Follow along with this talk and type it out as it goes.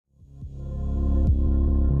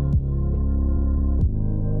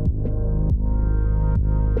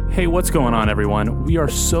Hey, what's going on, everyone? We are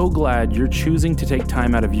so glad you're choosing to take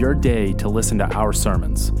time out of your day to listen to our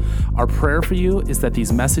sermons. Our prayer for you is that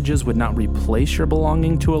these messages would not replace your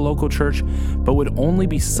belonging to a local church, but would only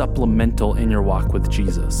be supplemental in your walk with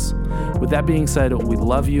Jesus. With that being said, we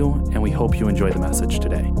love you and we hope you enjoy the message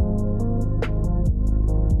today.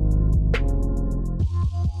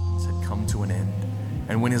 Had come to an end,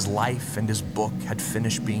 and when his life and his book had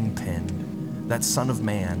finished being penned, that Son of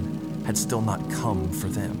Man had still not come for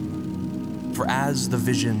them. For as the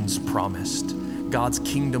visions promised, God's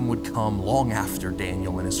kingdom would come long after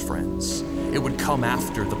Daniel and his friends. It would come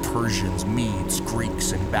after the Persians, Medes,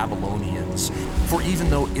 Greeks, and Babylonians. For even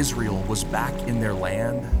though Israel was back in their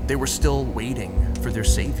land, they were still waiting for their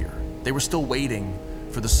Savior. They were still waiting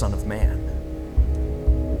for the Son of Man.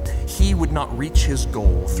 He would not reach his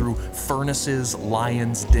goal through furnaces,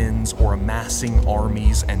 lions' dens, or amassing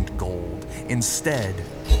armies and gold. Instead,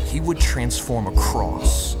 he would transform a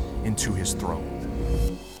cross into his throne.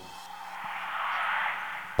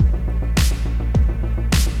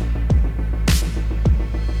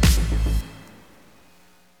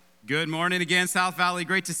 Good morning again, South Valley.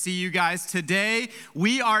 Great to see you guys. Today,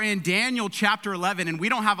 we are in Daniel chapter 11, and we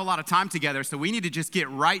don't have a lot of time together, so we need to just get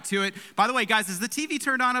right to it. By the way, guys, is the TV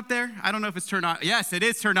turned on up there? I don't know if it's turned on. Yes, it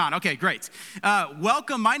is turned on. Okay, great.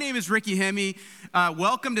 Welcome. My name is Ricky Hemme.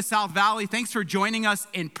 Welcome to South Valley. Thanks for joining us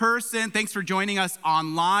in person. Thanks for joining us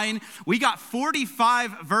online. We got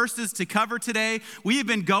 45 verses to cover today. We have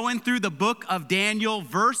been going through the book of Daniel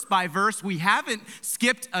verse by verse. We haven't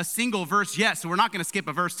skipped a single verse yet, so we're not going to skip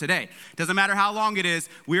a verse today. Doesn't matter how long it is,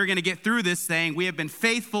 we are going to get through this thing. We have been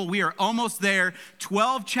faithful. We are almost there.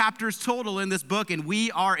 12 chapters total in this book, and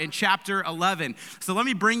we are in chapter 11. So let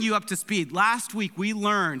me bring you up to speed. Last week, we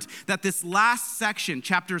learned that this last section,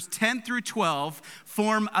 chapters 10 through 12,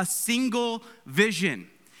 form a single vision.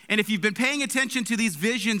 And if you've been paying attention to these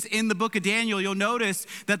visions in the book of Daniel, you'll notice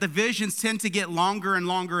that the visions tend to get longer and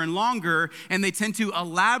longer and longer, and they tend to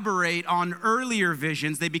elaborate on earlier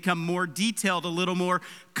visions. They become more detailed, a little more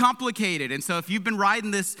complicated. And so if you've been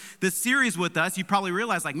riding this series with us, you probably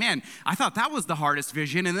realize, like, man, I thought that was the hardest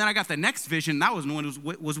vision, and then I got the next vision. That was one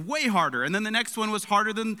was way harder, and then the next one was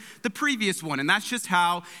harder than the previous one. And that's just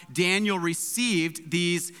how Daniel received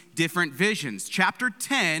these different visions. Chapter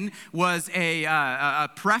 10 was a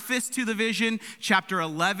preface to the vision. Chapter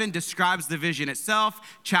 11 describes the vision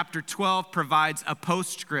itself. Chapter 12 provides a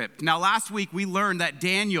postscript. Now, last week we learned that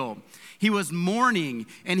Daniel, he was mourning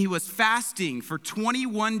and he was fasting for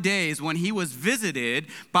 21 days when he was visited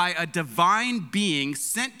by a divine being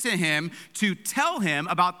sent to him to tell him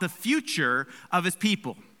about the future of his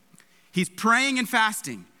people. He's praying and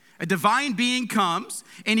fasting. A divine being comes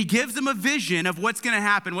and he gives him a vision of what's going to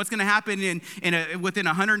happen within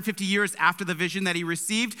 150 years after the vision that he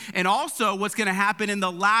received, and also what's going to happen in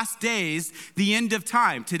the last days, the end of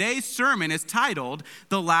time. Today's sermon is titled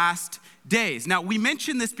The Last Days. Now, we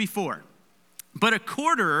mentioned this before, but a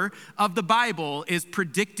quarter of the Bible is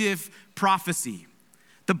predictive prophecy.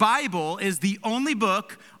 The Bible is the only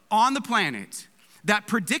book on the planet that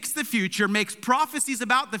predicts the future, makes prophecies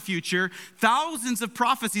about the future, thousands of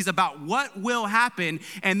prophecies about what will happen,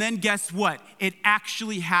 and then guess what? It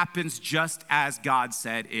actually happens just as God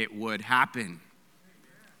said it would happen.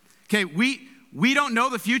 Okay, we don't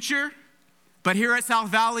know the future, but here at South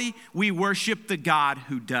Valley, we worship the God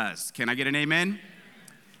who does. Can I get an amen?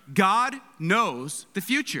 God knows the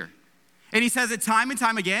future. And he says it time and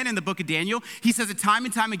time again in the book of Daniel. He says it time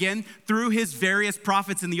and time again through his various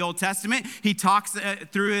prophets in the Old Testament. He talks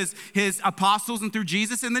through his apostles and through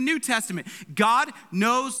Jesus in the New Testament. God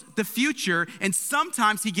knows the future, and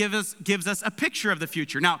sometimes he gives us a picture of the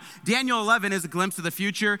future. Now, Daniel 11 is a glimpse of the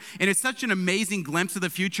future, and it's such an amazing glimpse of the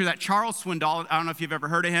future that Charles Swindoll, I don't know if you've ever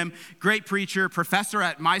heard of him, great preacher, professor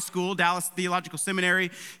at my school, Dallas Theological Seminary,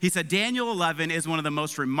 he said Daniel 11 is one of the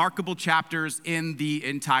most remarkable chapters in the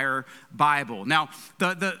entire Bible. Now,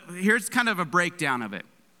 here's kind of a breakdown of it.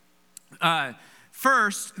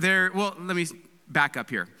 First, let me back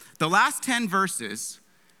up here. The last 10 verses,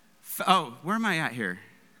 where am I at here?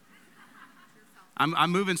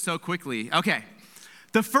 I'm moving so quickly. Okay.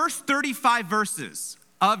 The first 35 verses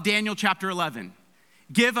of Daniel chapter 11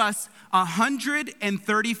 give us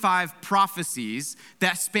 135 prophecies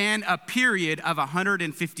that span a period of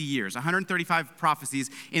 150 years, 135 prophecies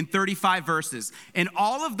in 35 verses. And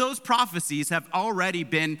all of those prophecies have already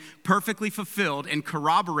been perfectly fulfilled and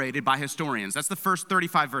corroborated by historians. That's the first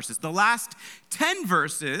 35 verses. The last 10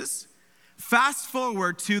 verses fast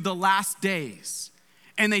forward to the last days,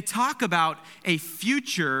 and they talk about a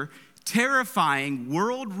future terrifying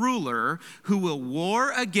world ruler who will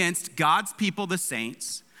war against God's people, the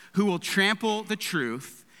saints, who will trample the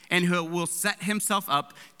truth, and who will set himself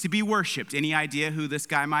up to be worshiped. Any idea who this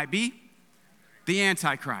guy might be? The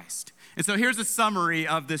Antichrist. And so here's a summary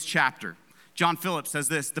of this chapter. John Phillips says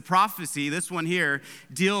this: the prophecy, this one here,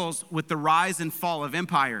 deals with the rise and fall of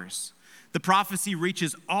empires. The prophecy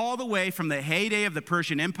reaches all the way from the heyday of the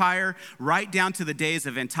Persian Empire right down to the days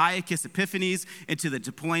of Antiochus Epiphanes and to the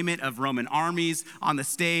deployment of Roman armies on the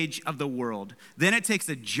stage of the world. Then it takes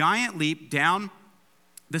a giant leap down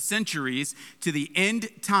the centuries to the end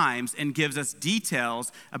times and gives us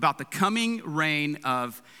details about the coming reign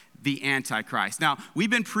of the Antichrist. Now, we've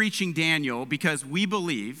been preaching Daniel because we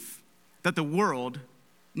believe that the world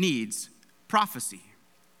needs prophecy.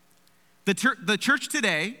 The church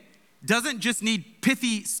today doesn't just need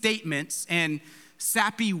pithy statements and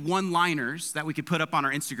sappy one-liners that we could put up on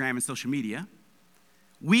our Instagram and social media.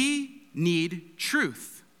 We need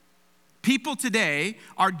truth. People today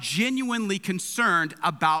are genuinely concerned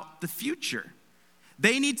about the future.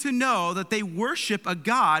 They need to know that they worship a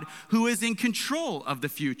God who is in control of the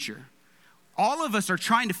future. All of us are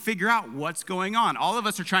trying to figure out what's going on. All of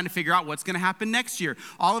us are trying to figure out what's going to happen next year.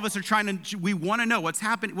 All of us are we want to know what's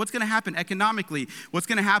going to happen economically, what's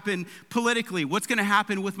going to happen politically, what's going to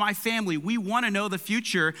happen with my family. We want to know the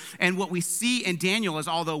future. And what we see in Daniel is,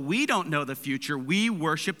 although we don't know the future, we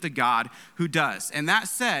worship the God who does. And that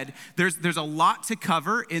said, there's a lot to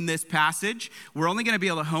cover in this passage. We're only going to be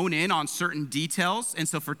able to hone in on certain details. And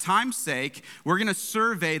so for time's sake, we're going to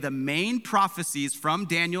survey the main prophecies from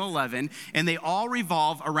Daniel 11, and they all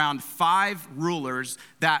revolve around 5 rulers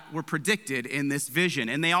that were predicted in this vision.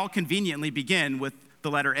 And they all conveniently begin with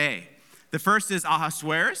the letter A. The first is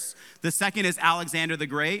Ahasuerus. The second is Alexander the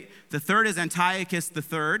Great. The third is Antiochus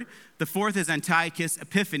III. The fourth is Antiochus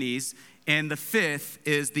Epiphanes. And the fifth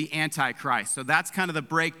is the Antichrist. So that's kind of the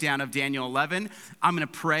breakdown of Daniel 11. I'm going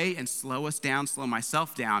to pray and slow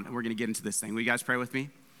myself down, and we're going to get into this thing. Will you guys pray with me?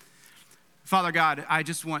 Father God, I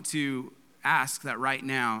just want to ask that right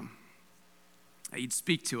now, that you'd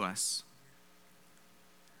speak to us.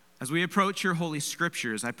 As we approach your holy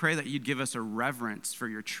scriptures, I pray that you'd give us a reverence for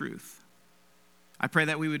your truth. I pray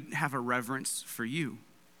that we would have a reverence for you.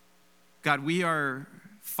 God, we are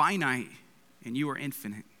finite and you are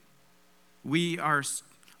infinite. We are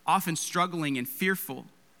often struggling and fearful,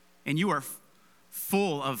 and you are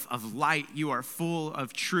full of light. You are full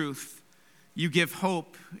of truth. You give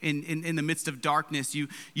hope in the midst of darkness.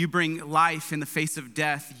 You bring life in the face of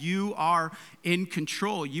death. You are in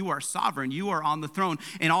control. You are sovereign. You are on the throne.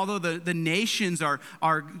 And although the nations are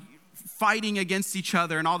fighting against each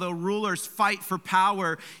other, and although rulers fight for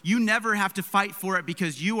power, you never have to fight for it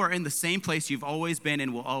because you are in the same place you've always been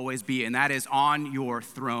and will always be, and that is on your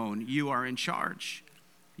throne. You are in charge.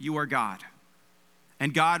 You are God.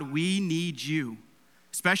 And God, we need you.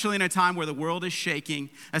 Especially in a time where the world is shaking,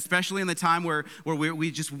 especially in the time where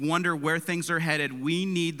we just wonder where things are headed, we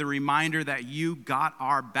need the reminder that you got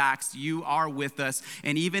our backs, you are with us,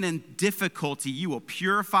 and even in difficulty, you will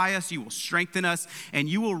purify us, you will strengthen us, and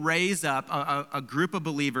you will raise up a group of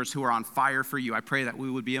believers who are on fire for you. I pray that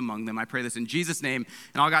we would be among them. I pray this in Jesus' name.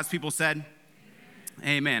 And all God's people said,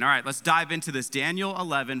 Amen. All right, let's dive into this. Daniel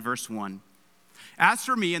 11, verse 1. As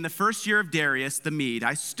for me, in the first year of Darius the Mede,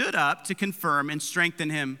 I stood up to confirm and strengthen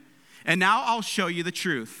him. And now I'll show you the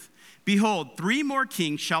truth. Behold, 3 more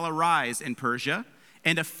kings shall arise in Persia,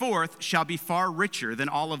 and a 4th shall be far richer than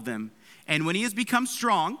all of them. And when he has become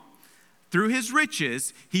strong, through his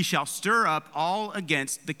riches, he shall stir up all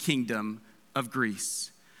against the kingdom of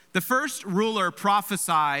Greece. The first ruler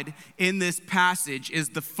prophesied in this passage is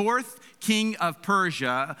the 4th king of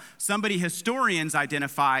Persia, somebody historians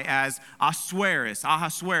identify as Ahasuerus.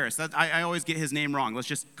 I always get his name wrong. Let's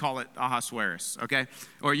just call it Ahasuerus, okay?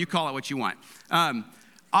 Or you call it what you want.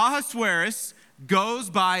 Ahasuerus goes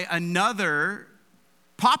by another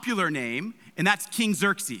popular name, and that's King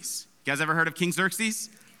Xerxes. You guys ever heard of King Xerxes?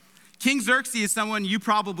 King Xerxes is someone you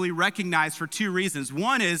probably recognize for 2 reasons.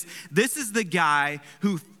 One is, this is the guy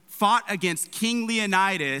who fought against King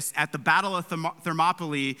Leonidas at the Battle of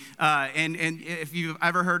Thermopylae, and if you've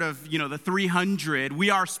ever heard of, the 300,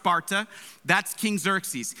 we are Sparta, that's King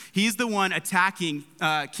Xerxes. He's the one attacking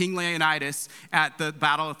King Leonidas at the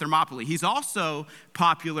Battle of Thermopylae. He's also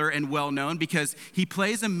popular and well-known because he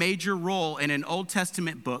plays a major role in an Old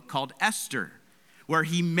Testament book called Esther, where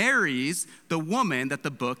he marries the woman that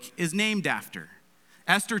the book is named after.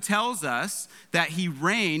 Esther tells us that he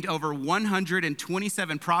reigned over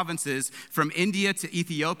 127 provinces from India to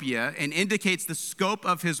Ethiopia, and indicates the scope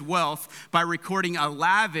of his wealth by recording a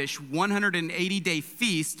lavish 180-day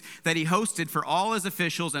feast that he hosted for all his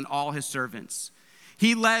officials and all his servants.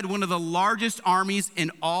 He led one of the largest armies in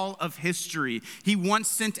all of history. He once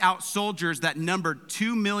sent out soldiers that numbered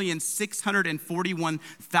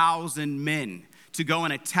 2,641,000 men to go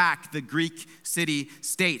and attack the Greek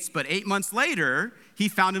city-states. But 8 months later, he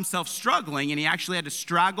found himself struggling, and he actually had to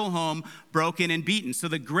straggle home broken and beaten. So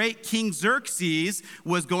the great King Xerxes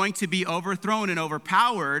was going to be overthrown and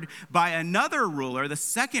overpowered by another ruler, the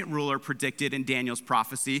second ruler predicted in Daniel's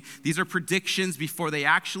prophecy. These are predictions before they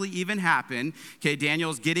actually even happen. Okay,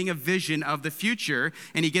 Daniel's getting a vision of the future,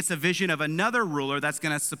 and he gets a vision of another ruler that's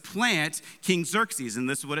going to supplant King Xerxes, and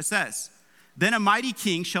this is what it says. Then a mighty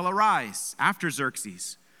king shall arise after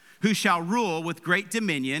Xerxes, who shall rule with great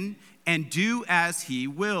dominion and do as he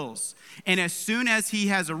wills. And as soon as he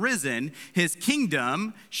has arisen, his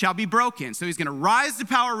kingdom shall be broken. So he's going to rise to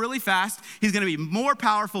power really fast. He's going to be more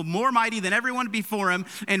powerful, more mighty than everyone before him.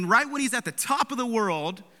 And right when he's at the top of the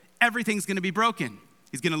world, everything's going to be broken.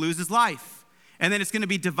 He's going to lose his life. And then it's going to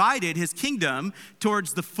be divided, his kingdom,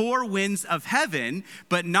 towards the four winds of heaven,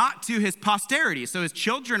 but not to his posterity. So his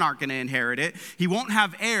children aren't going to inherit it. He won't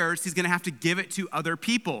have heirs. He's going to have to give it to other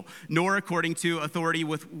people, nor according to authority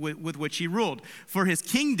with which he ruled. For his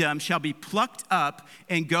kingdom shall be plucked up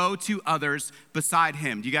and go to others beside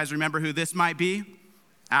him. Do you guys remember who this might be?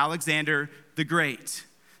 Alexander the Great.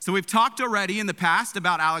 So we've talked already in the past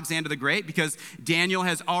about Alexander the Great because Daniel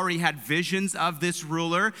has already had visions of this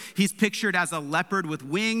ruler. He's pictured as a leopard with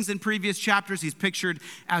wings in previous chapters. He's pictured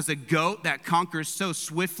as a goat that conquers so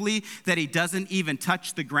swiftly that he doesn't even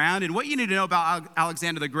touch the ground. And what you need to know about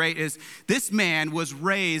Alexander the Great is this man was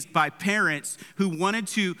raised by parents who wanted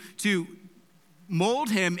to mold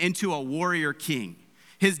him into a warrior king.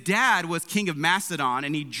 His dad was king of Macedon,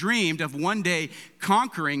 and he dreamed of one day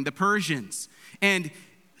conquering the Persians. And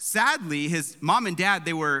sadly, his mom and dad,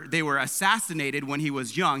 they were assassinated when he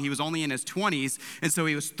was young. He was only in his 20s, and so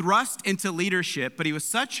he was thrust into leadership. But he was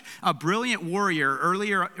such a brilliant warrior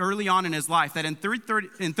early on in his life that in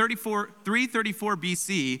 334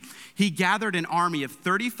 BC, he gathered an army of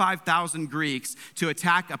 35,000 Greeks to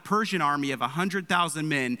attack a Persian army of 100,000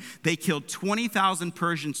 men. They killed 20,000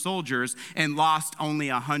 Persian soldiers and lost only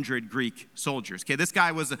 100 Greek soldiers. Okay, this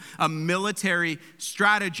guy was a military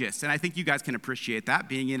strategist, and I think you guys can appreciate that,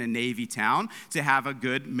 being in a Navy town, to have a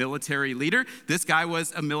good military leader. This guy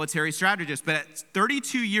was a military strategist, but at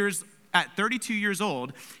 32 years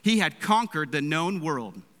old, he had conquered the known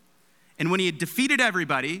world. And when he had defeated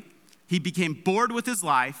everybody, he became bored with his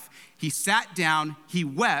life. He sat down, he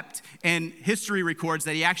wept, and history records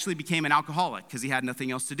that he actually became an alcoholic because he had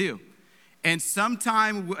nothing else to do. And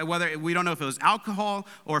sometime, whether we don't know if it was alcohol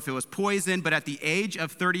or if it was poison, but at the age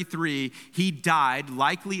of 33, he died,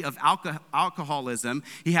 likely of alcoholism.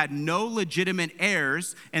 He had no legitimate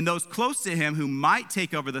heirs, and those close to him who might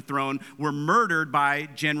take over the throne were murdered by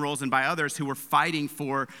generals and by others who were fighting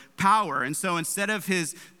for power. And so instead of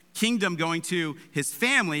his kingdom going to his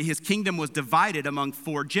family, his kingdom was divided among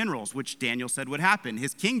four generals, which Daniel said would happen.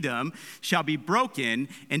 His kingdom shall be broken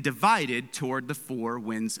and divided toward the four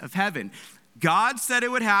winds of heaven. God said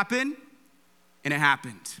it would happen, and it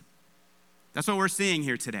happened. That's what we're seeing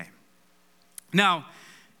here today. Now,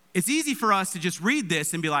 it's easy for us to just read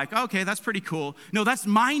this and be like, okay, that's pretty cool. No, that's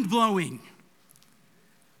mind-blowing.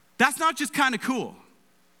 That's not just kind of cool.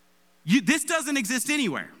 This doesn't exist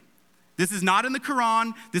anywhere. This is not in the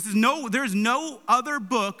Quran. There's no other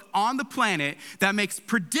book on the planet that makes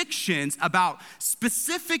predictions about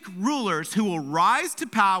specific rulers who will rise to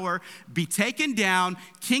power, be taken down,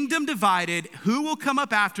 kingdom divided, who will come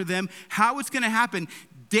up after them, how it's going to happen.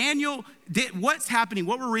 What's happening,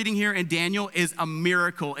 what we're reading here in Daniel is a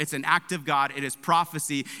miracle. It's an act of God. It is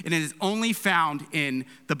prophecy, and it is only found in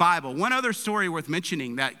the Bible. One other story worth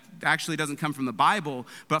mentioning that actually doesn't come from the Bible,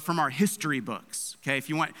 but from our history books. Okay, if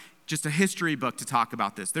you want just a history book to talk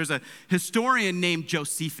about this. There's a historian named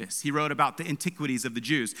Josephus. He wrote about the antiquities of the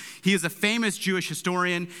Jews. He is a famous Jewish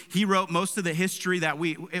historian. He wrote most of the history that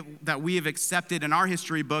we have accepted in our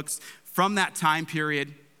history books from that time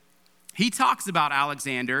period. He talks about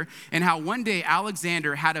Alexander and how one day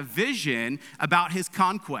Alexander had a vision about his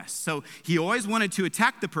conquest. So he always wanted to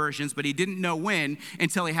attack the Persians, but he didn't know when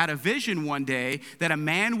until he had a vision one day that a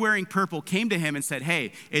man wearing purple came to him and said,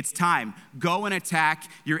 hey, it's time. Go and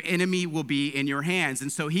attack. Your enemy will be in your hands.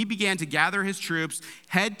 And so he began to gather his troops,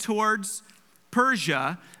 head towards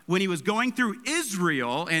Persia. When he was going through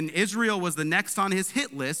Israel, and Israel was the next on his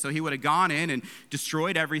hit list, so he would have gone in and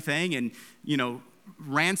destroyed everything and,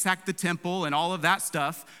 ransacked the temple and all of that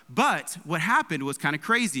stuff. But what happened was kind of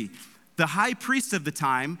crazy. the high priest of the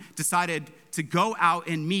time decided to go out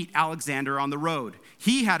and meet Alexander on the road.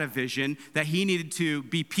 He had a vision that he needed to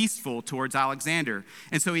be peaceful towards Alexander.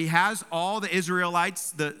 And so he has all the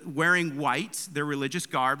Israelites wearing white, their religious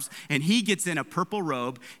garbs, and he gets in a purple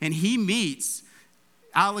robe, and he meets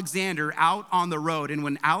Alexander out on the road. And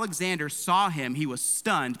when Alexander saw him, he was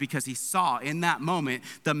stunned because he saw in that moment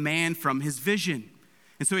the man from his vision.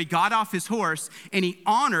 And so he got off his horse and he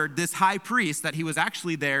honored this high priest that he was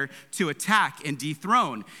actually there to attack and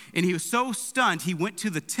dethrone. And he was so stunned, he went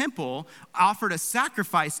to the temple, offered a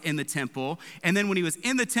sacrifice in the temple. And then when he was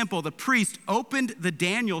in the temple, the priest opened the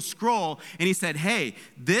Daniel scroll and he said, hey,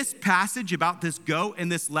 this passage about this goat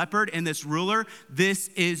and this leopard and this ruler, this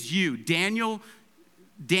is you.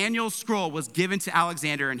 Daniel's scroll was given to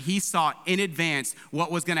Alexander, and he saw in advance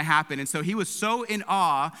what was going to happen. And so he was so in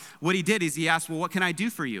awe. What he did is he asked, well, what can I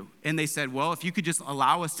do for you? And they said, well, if you could just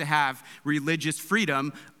allow us to have religious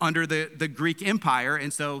freedom under the Greek Empire.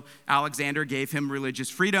 And so Alexander gave him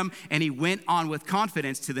religious freedom, and he went on with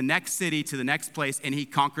confidence to the next city, to the next place, and he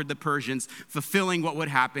conquered the Persians, fulfilling what would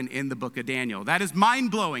happen in the book of Daniel. That is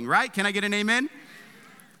mind-blowing, right? Can I get an amen?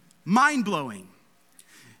 Mind-blowing.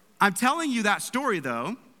 I'm telling you that story,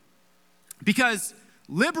 though, because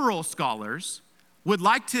liberal scholars would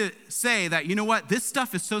like to say that, you know what, this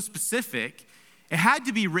stuff is so specific, it had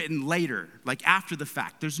to be written later, like after the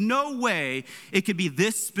fact. There's no way it could be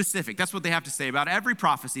this specific. That's what they have to say about every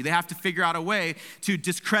prophecy. They have to figure out a way to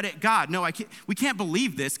discredit God. No, we can't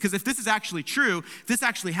believe this, because if this is actually true, if this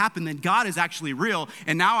actually happened, then God is actually real,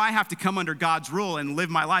 and now I have to come under God's rule and live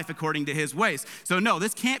my life according to his ways. So no,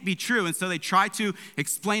 this can't be true, and so they try to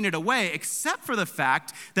explain it away, except for the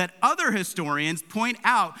fact that other historians point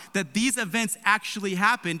out that these events actually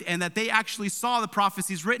happened and that they actually saw the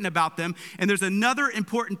prophecies written about them, and there's another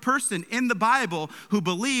important person in the Bible who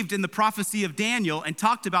believed in the prophecy of Daniel and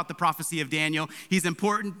talked about the prophecy of Daniel. He's an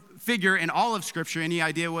important figure in all of Scripture. Any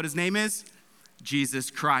idea what his name is? Jesus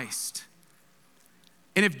Christ.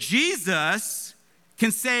 And if Jesus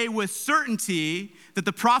can say with certainty that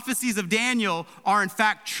the prophecies of Daniel are in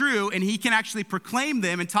fact true, and he can actually proclaim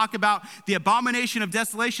them and talk about the abomination of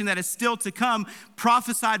desolation that is still to come,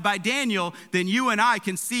 prophesied by Daniel, then you and I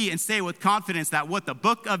can see and say with confidence that what the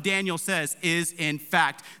book of Daniel says is in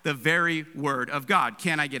fact the very word of God.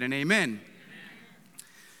 Can I get an amen?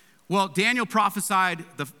 Well, Daniel prophesied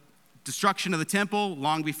the destruction of the temple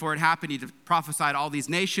long before it happened. He prophesied all these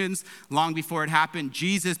nations long before it happened.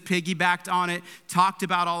 Jesus piggybacked on it, talked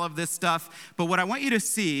about all of this stuff. But what I want you to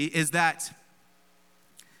see is that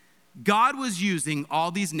God was using all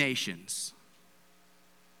these nations,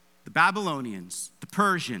 the Babylonians, the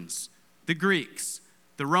Persians, the Greeks,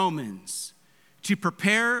 the Romans, to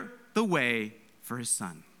prepare the way for his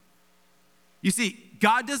son. You see,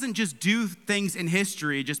 God doesn't just do things in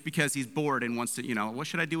history just because he's bored and wants to, what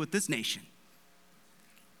should I do with this nation?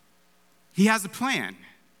 He has a plan.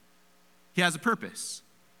 He has a purpose.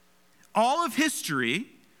 All of history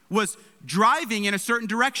was driving in a certain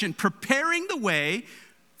direction, preparing the way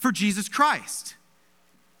for Jesus Christ.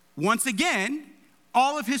 Once again,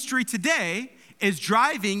 all of history today is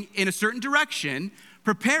driving in a certain direction,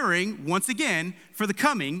 preparing once again for the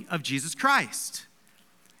coming of Jesus Christ.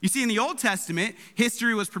 You see, in the Old Testament,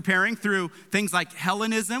 history was preparing through things like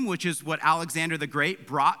Hellenism, which is what Alexander the Great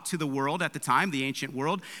brought to the world at the time, the ancient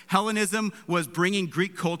world. Hellenism was bringing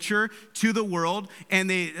Greek culture to the world, and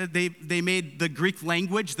they made the Greek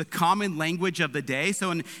language the common language of the day. So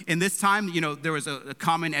in this time, there was a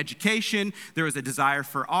common education, there was a desire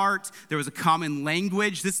for art, there was a common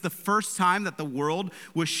language. This is the first time that the world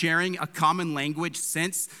was sharing a common language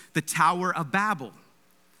since the Tower of Babel.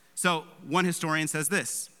 So one historian says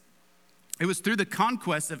this: it was through the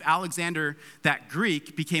conquest of Alexander that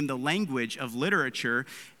Greek became the language of literature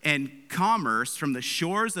and commerce from the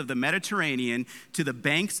shores of the Mediterranean to the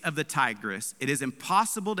banks of the Tigris. It is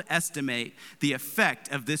impossible to estimate the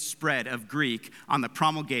effect of this spread of Greek on the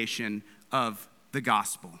promulgation of the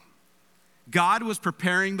gospel. God was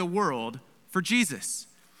preparing the world for Jesus.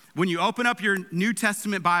 When you open up your New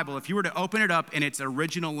Testament Bible, if you were to open it up in its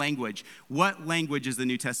original language, what language is the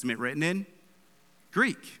New Testament written in?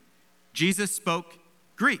 Greek. Jesus spoke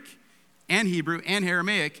Greek and Hebrew and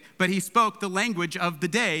Aramaic, but he spoke the language of the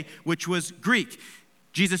day, which was Greek.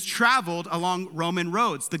 Jesus traveled along Roman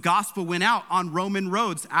roads. The gospel went out on Roman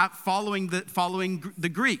roads following the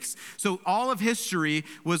Greeks. So all of history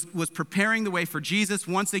was preparing the way for Jesus.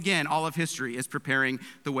 Once again, all of history is preparing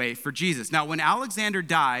the way for Jesus. Now, when Alexander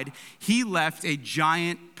died, he left a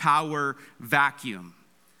giant power vacuum.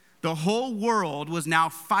 The whole world was now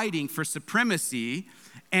fighting for supremacy,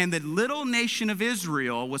 and the little nation of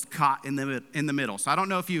Israel was caught in the middle. So I don't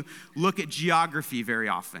know if you look at geography very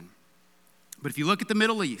often, but if you look at the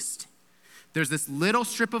Middle East, there's this little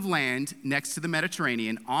strip of land next to the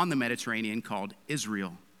Mediterranean, on the Mediterranean, called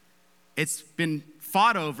Israel. It's been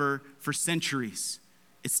fought over for centuries.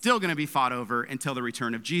 It's still going to be fought over until the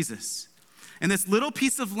return of Jesus. And this little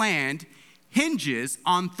piece of land hinges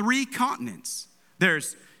on 3 continents.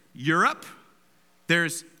 There's Europe,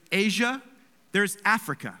 there's Asia, there's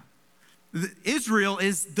Africa. Israel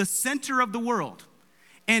is the center of the world.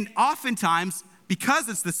 And oftentimes, because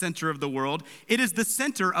it's the center of the world, it is the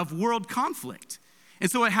center of world conflict. And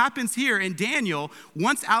so what happens here in Daniel,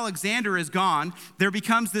 once Alexander is gone, there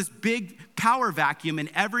becomes this big power vacuum and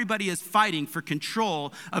everybody is fighting for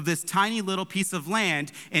control of this tiny little piece of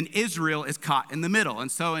land, and Israel is caught in the middle.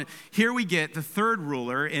 And so here we get the third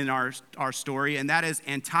ruler in our story, and that is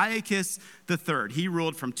Antiochus III. He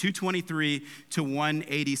ruled from 223 to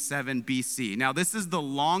 187 BC. Now, this is the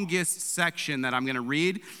longest section that I'm going to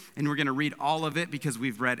read, and we're going to read all of it because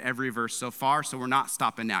we've read every verse so far, so we're not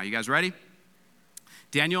stopping now. You guys ready?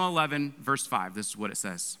 Daniel 11, verse 5, this is what it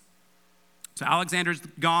says. So Alexander's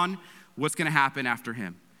gone. What's going to happen after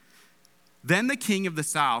him? Then the king of the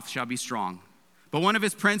south shall be strong, but one of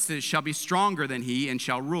his princes shall be stronger than he and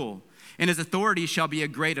shall rule, and his authority shall be a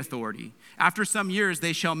great authority. After some years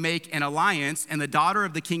they shall make an alliance, and the daughter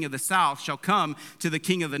of the king of the south shall come to the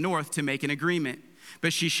king of the north to make an agreement.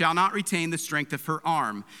 But she shall not retain the strength of her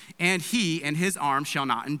arm, and he and his arm shall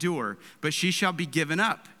not endure, but she shall be given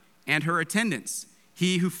up, and her attendants,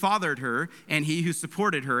 he who fathered her, and he who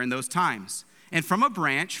supported her in those times. And from a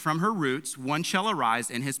branch, from her roots, one shall arise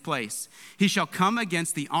in his place. He shall come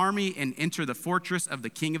against the army and enter the fortress of the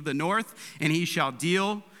king of the north, and he shall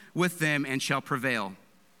deal with them and shall prevail.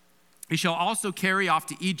 He shall also carry off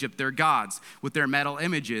to Egypt their gods with their metal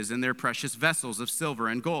images and their precious vessels of silver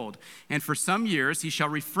and gold. And for some years he shall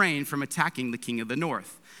refrain from attacking the king of the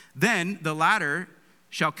north. Then the latter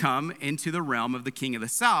shall come into the realm of the king of the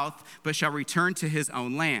south, but shall return to his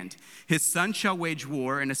own land. His son shall wage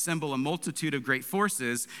war and assemble a multitude of great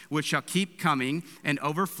forces, which shall keep coming and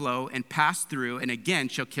overflow and pass through, and again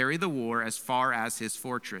shall carry the war as far as his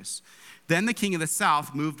fortress. Then the king of the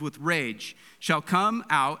south, moved with rage, shall come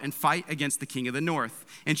out and fight against the king of the north.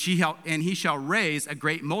 And he shall raise a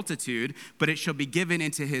great multitude, but it shall be given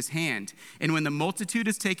into his hand. And when the multitude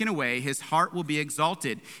is taken away, his heart will be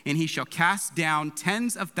exalted, and he shall cast down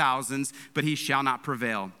tens of thousands, but he shall not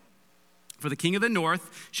prevail. For the king of the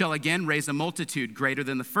north shall again raise a multitude greater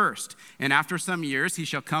than the first. And after some years he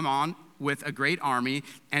shall come on with a great army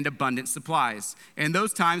and abundant supplies. In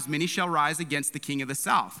those times many shall rise against the king of the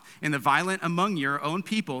south, and the violent among your own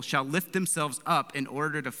people shall lift themselves up in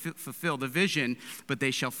order to fulfill the vision, but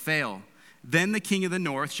they shall fail. Then the king of the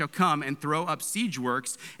north shall come and throw up siege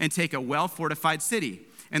works and take a well-fortified city.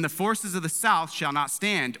 And the forces of the south shall not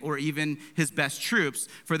stand, or even his best troops,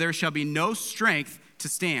 for there shall be no strength to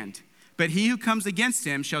stand. But he who comes against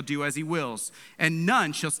him shall do as he wills, and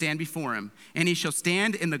none shall stand before him. And he shall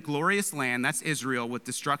stand in the glorious land, that's Israel, with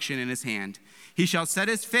destruction in his hand. He shall set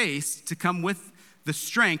his face to come with the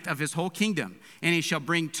strength of his whole kingdom, and he shall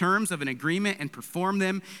bring terms of an agreement and perform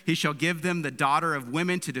them. He shall give them the daughter of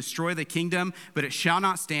women to destroy the kingdom, but it shall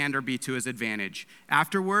not stand or be to his advantage.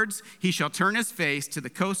 Afterwards, he shall turn his face to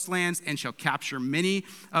the coastlands and shall capture many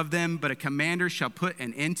of them, but a commander shall put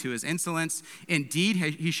an end to his insolence. Indeed,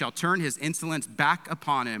 he shall turn his insolence back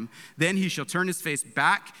upon him. Then he shall turn his face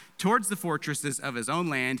back towards the fortresses of his own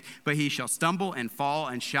land, but he shall stumble and fall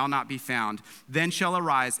and shall not be found. Then shall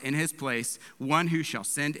arise in his place one who shall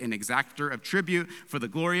send an exactor of tribute for the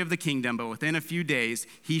glory of the kingdom, but within a few days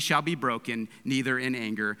he shall be broken, neither in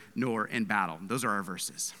anger nor in battle. Those are our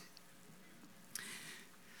verses.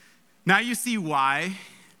 Now you see why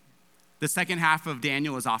the second half of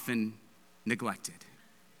Daniel is often neglected.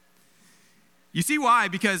 You see why?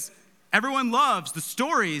 Because everyone loves the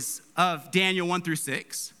stories of Daniel 1 through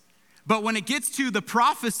 6. But when it gets to the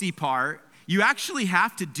prophecy part, you actually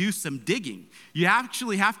have to do some digging. You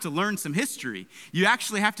actually have to learn some history. You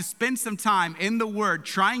actually have to spend some time in the Word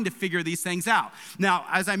trying to figure these things out. Now,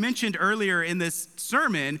 as I mentioned earlier in this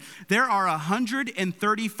sermon, there are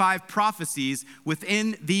 135 prophecies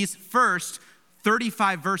within these first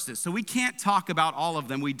 35 verses. So we can't talk about all of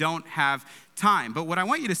them. We don't have time. But what I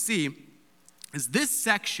want you to see is this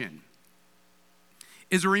section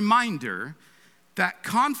is a reminder that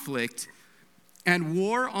conflict and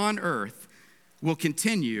war on earth will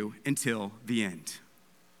continue until the end.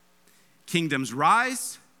 Kingdoms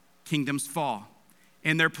rise, kingdoms fall.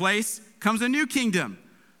 In their place comes a new kingdom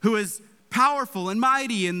who is powerful and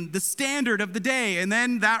mighty and the standard of the day. And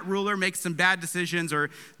then that ruler makes some bad decisions or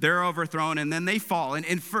they're overthrown and then they fall.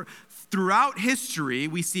 And throughout history,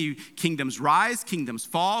 we see kingdoms rise, kingdoms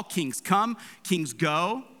fall, kings come, kings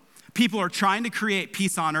go. People are trying to create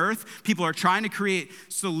peace on earth. People are trying to create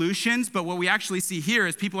solutions, but what we actually see here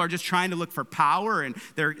is people are just trying to look for power, and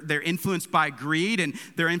they're influenced by greed, and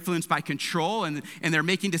they're influenced by control, and they're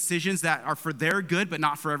making decisions that are for their good, but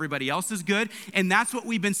not for everybody else's good. And that's what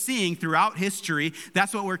we've been seeing throughout history.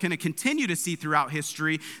 That's what we're going to continue to see throughout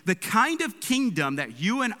history. The kind of kingdom that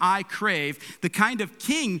you and I crave, the kind of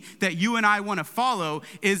king that you and I want to follow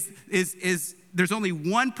is there's only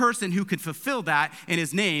one person who could fulfill that, and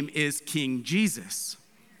his name is King Jesus.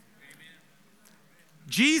 Amen.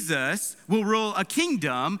 Jesus will rule a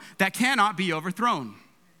kingdom that cannot be overthrown.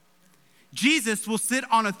 Jesus will sit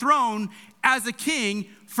on a throne as a king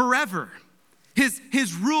forever.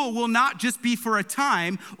 His rule will not just be for a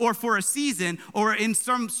time or for a season or in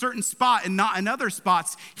some certain spot and not in other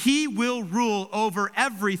spots. He will rule over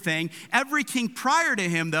everything. Every king prior to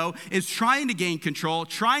him, though, is trying to gain control,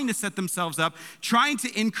 trying to set themselves up, trying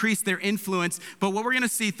to increase their influence. But what we're going to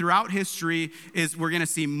see throughout history is we're going to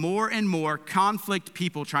see more and more conflict,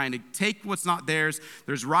 people trying to take what's not theirs.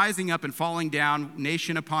 There's rising up and falling down,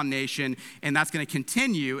 nation upon nation, and that's going to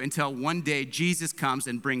continue until one day Jesus comes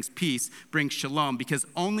and brings peace, brings shalom, because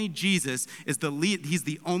only Jesus is he's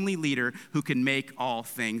the only leader who can make all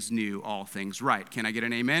things new, all things right. Can I get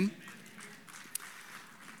an amen?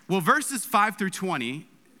 Well, verses 5 through 20,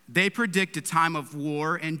 they predict a time of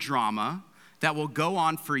war and drama that will go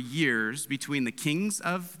on for years between the kings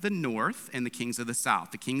of the north and the kings of the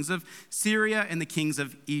south, the kings of Syria and the kings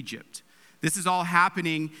of Egypt. This is all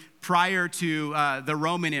happening prior to the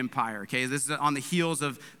Roman Empire, okay? This is on the heels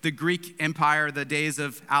of the Greek Empire, the days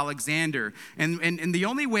of Alexander. And the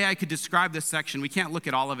only way I could describe this section, we can't look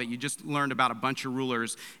at all of it. You just learned about a bunch of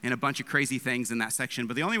rulers and a bunch of crazy things in that section.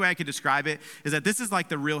 But the only way I could describe it is that this is like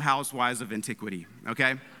the Real Housewives of antiquity,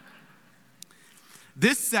 okay?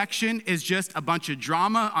 This section is just a bunch of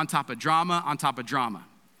drama on top of drama on top of drama.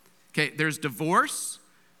 Okay, there's divorce,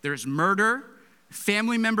 there's murder,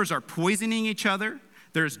 family members are poisoning each other.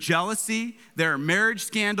 There's jealousy. There are marriage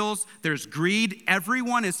scandals. There's greed.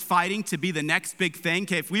 Everyone is fighting to be the next big thing.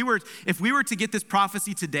 Okay, if we were to get this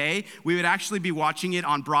prophecy today, we would actually be watching it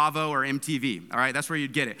on Bravo or MTV. All right, that's where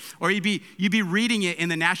you'd get it. Or you'd be reading it in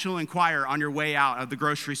the National Enquirer on your way out of the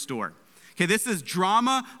grocery store. Okay, this is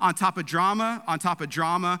drama on top of drama on top of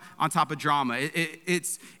drama on top of drama.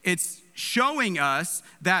 It's showing us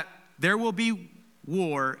that there will be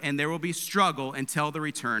war and there will be struggle until the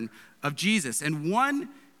return of Jesus. And one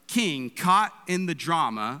king caught in the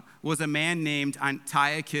drama was a man named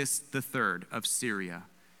Antiochus III of Syria.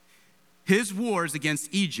 His wars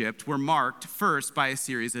against Egypt were marked first by a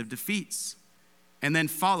series of defeats and then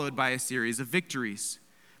followed by a series of victories.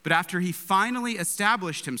 But after he finally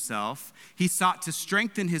established himself, he sought to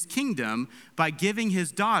strengthen his kingdom by giving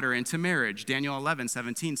his daughter into marriage. Daniel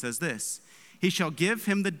 11:17 says this: "He shall give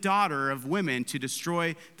him the daughter of women to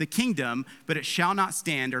destroy the kingdom, but it shall not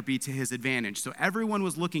stand or be to his advantage." So everyone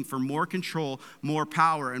was looking for more control, more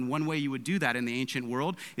power. And one way you would do that in the ancient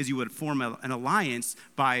world is you would form an alliance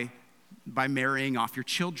by marrying off your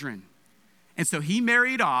children. And so he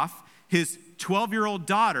married off his 12-year-old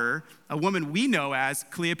daughter, a woman we know as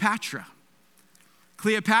Cleopatra.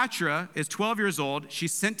 Cleopatra is 12 years old.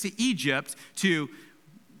 She's sent to Egypt to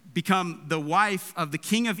become the wife of the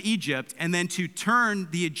king of Egypt, and then to turn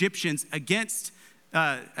the Egyptians against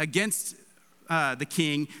the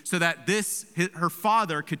king, so that her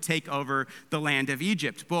father could take over the land of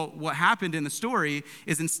Egypt. Well, what happened in the story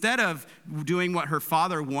is instead of doing what her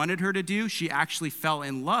father wanted her to do, she actually fell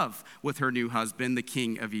in love with her new husband, the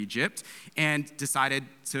king of Egypt, and decided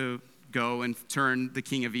to go and turn the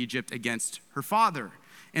king of Egypt against her father.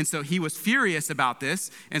 And so he was furious about this,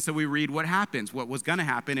 and so we read what happens, what was going to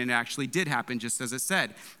happen, and it actually did happen, just as it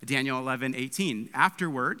said. Daniel 11:18.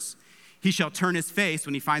 "Afterwards, he shall turn his face,"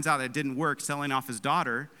 when he finds out that it didn't work, selling off his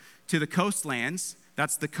daughter, "to the coastlands,"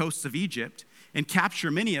 that's the coasts of Egypt, "and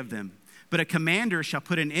capture many of them. But a commander shall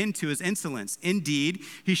put an end to his insolence. Indeed,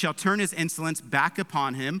 he shall turn his insolence back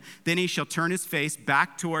upon him. Then he shall turn his face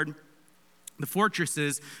back toward the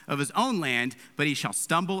fortresses of his own land, but he shall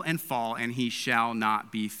stumble and fall, and he shall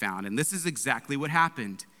not be found." And this is exactly what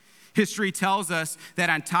happened. History tells us that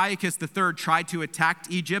Antiochus III tried to attack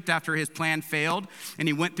Egypt after his plan failed, and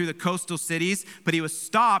he went through the coastal cities, but he was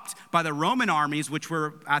stopped by the Roman armies, which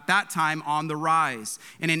were at that time on the rise.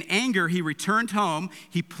 And in anger, he returned home,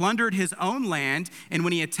 he plundered his own land, and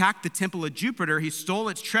when he attacked the temple of Jupiter, he stole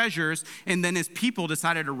its treasures, and then his people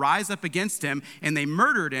decided to rise up against him, and they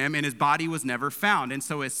murdered him, and his body was never found. And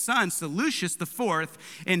so his son, Seleucus IV,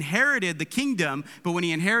 inherited the kingdom, but when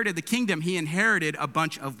he inherited the kingdom, he inherited a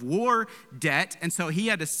bunch of war debt, and so he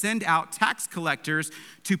had to send out tax collectors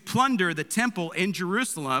to plunder the temple in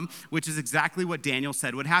Jerusalem, which is exactly what Daniel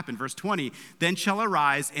said would happen. Verse 20, then shall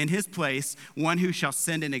arise in his place one who shall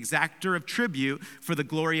send an exactor of tribute for the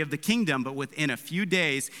glory of the kingdom, but within a few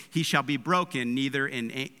days he shall be broken, neither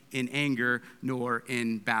in anger nor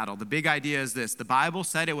in battle. The big idea is this: the Bible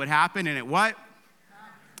said it would happen, and it what?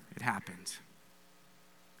 It happened.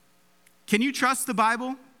 Can you trust the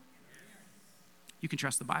Bible? You can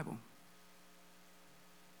trust the Bible.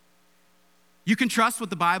 You can trust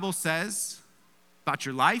what the Bible says about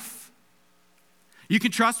your life. You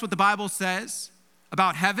can trust what the Bible says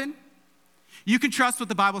about heaven. You can trust what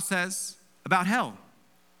the Bible says about hell.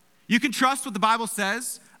 You can trust what the Bible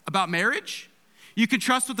says about marriage. You can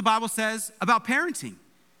trust what the Bible says about parenting.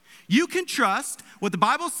 You can trust what the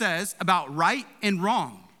Bible says about right and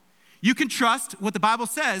wrong. You can trust what the Bible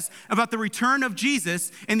says about the return of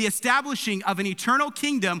Jesus and the establishing of an eternal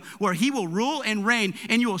kingdom where he will rule and reign,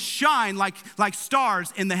 and you will shine like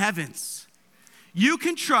stars in the heavens. You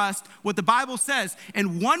can trust what the Bible says.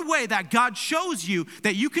 And one way that God shows you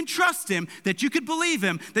that you can trust him, that you could believe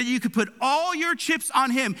him, that you could put all your chips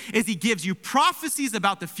on him, is he gives you prophecies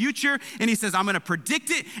about the future, and he says, I'm going to predict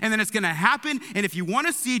it, and then it's going to happen. And if you want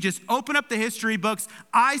to see, just open up the history books.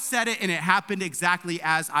 I said it, and it happened exactly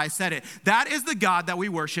as I said it. That is the God that we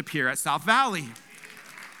worship here at South Valley.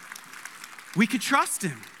 We could trust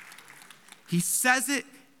him. He says it,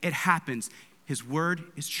 it happens. His word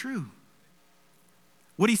is true.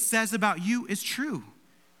 What he says about you is true.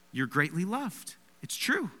 You're greatly loved. It's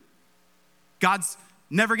true. God's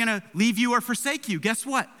never gonna leave you or forsake you. Guess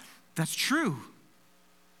what? That's true.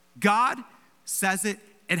 God says it,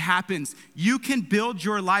 it happens. You can build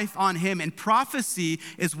your life on him, and prophecy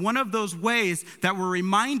is one of those ways that we're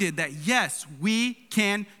reminded that yes, we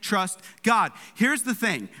can trust God. Here's the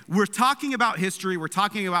thing. We're talking about history, we're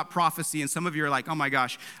talking about prophecy, and some of you are like, oh my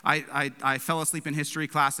gosh, I fell asleep in history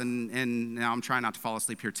class and now I'm trying not to fall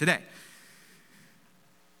asleep here today.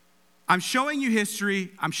 I'm showing you history,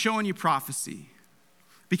 I'm showing you prophecy,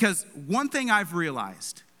 because one thing I've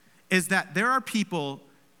realized is that there are people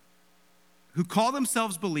who call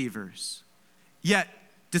themselves believers, yet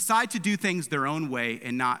decide to do things their own way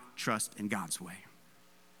and not trust in God's way.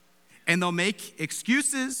 And they'll make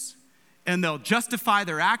excuses, and they'll justify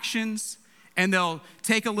their actions, and they'll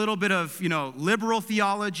take a little bit of, liberal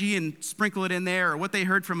theology and sprinkle it in there, or what they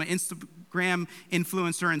heard from an Instagram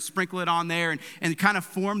influencer and sprinkle it on there, and kind of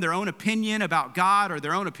form their own opinion about God or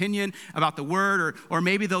their own opinion about the word, or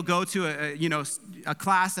maybe they'll go to a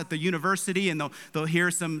class at the university and they'll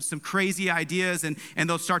hear some crazy ideas, and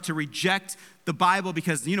they'll start to reject the Bible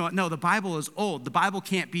because, no, the Bible is old. The Bible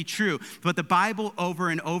can't be true. But the Bible over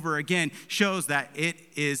and over again shows that it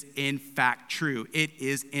is in fact true. It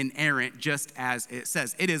is inerrant, just as it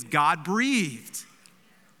says. It is God-breathed.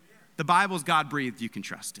 The Bible's God-breathed. You can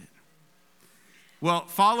trust it. Well,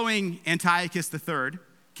 following Antiochus III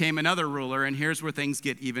came another ruler, and here's where things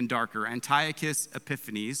get even darker. Antiochus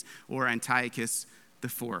Epiphanes, or Antiochus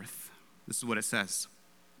IV. This is what it says.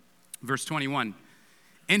 Verse 21.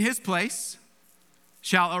 In his place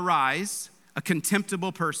shall arise a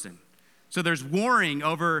contemptible person. So there's warring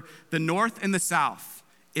over the north and the south.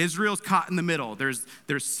 Israel's caught in the middle. There's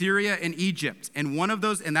Syria and Egypt. And one of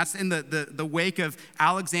those, and that's in the wake of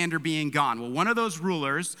Alexander being gone. Well, one of those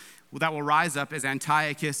rulers that will rise up is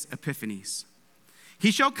Antiochus Epiphanes. He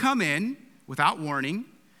shall come in without warning,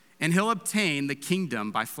 and he'll obtain the kingdom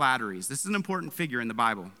by flatteries. This is an important figure in the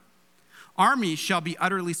Bible. Armies shall be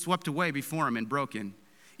utterly swept away before him and broken,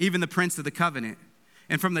 even the prince of the covenant.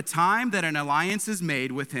 And from the time that an alliance is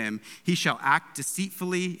made with him, he shall act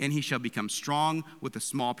deceitfully, and he shall become strong with a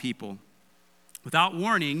small people. Without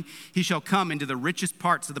warning, he shall come into the richest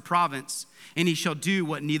parts of the province, and he shall do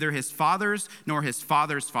what neither his fathers nor his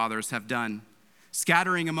fathers' fathers have done,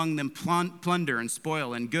 scattering among them plunder and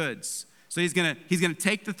spoil and goods. So he's gonna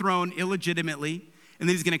take the throne illegitimately, and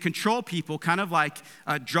then he's gonna control people kind of like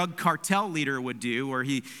a drug cartel leader would do, where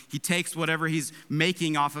he takes whatever he's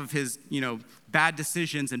making off of his, bad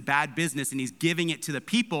decisions and bad business, and he's giving it to the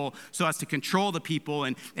people so as to control the people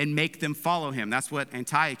and make them follow him. That's what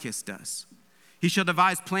Antiochus does. He shall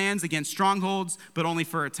devise plans against strongholds, but only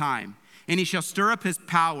for a time. And he shall stir up his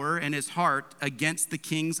power and his heart against the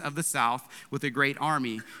kings of the south with a great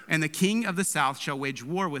army. And the king of the south shall wage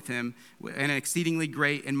war with him, an exceedingly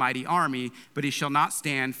great and mighty army, but he shall not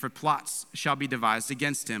stand, for plots shall be devised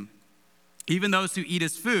against him. Even those who eat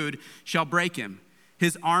his food shall break him.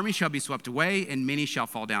 His army shall be swept away, and many shall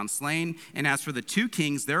fall down slain. And as for the two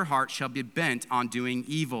kings, their heart shall be bent on doing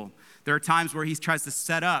evil. There are times where he tries to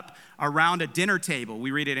set up around a dinner table. We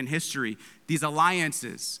read it in history, these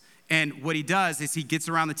alliances. And what he does is he gets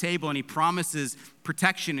around the table and he promises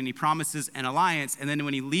protection and he promises an alliance. And then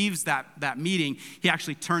when he leaves that meeting, he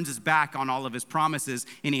actually turns his back on all of his promises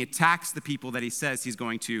and he attacks the people that he says he's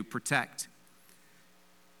going to protect.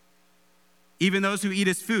 Even those who eat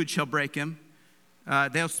his food shall break him.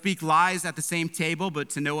 They'll speak lies at the same table, but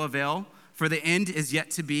to no avail, for the end is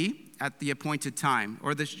yet to be at the appointed time,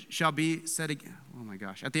 or this shall be said again,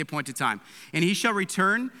 at the appointed time. And he shall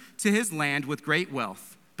return to his land with great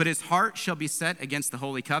wealth, but his heart shall be set against the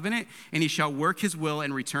holy covenant, and he shall work his will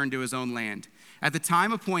and return to his own land. At the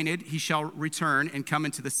time appointed, he shall return and come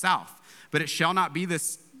into the south, but it shall not be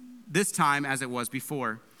this time as it was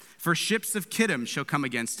before. For ships of Kittim shall come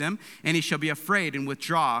against him, and he shall be afraid and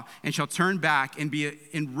withdraw, and shall turn back and be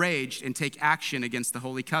enraged and take action against the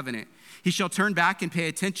holy covenant. He shall turn back and pay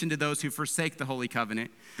attention to those who forsake the holy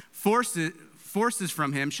covenant. Forces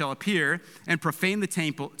from him shall appear and profane the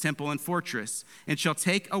temple and fortress, and shall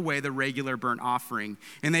take away the regular burnt offering.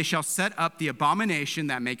 And they shall set up the abomination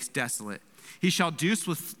that makes desolate. He shall seduce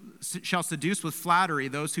with flattery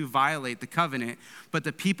those who violate the covenant, but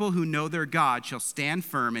the people who know their God shall stand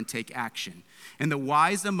firm and take action. And the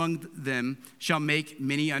wise among them shall make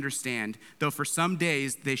many understand, though for some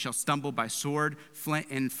days they shall stumble by sword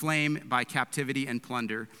and flame by captivity and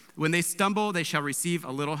plunder. When they stumble, they shall receive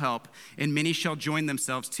a little help, and many shall join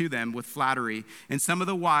themselves to them with flattery. And some of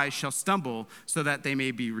the wise shall stumble, so that they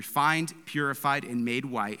may be refined, purified, and made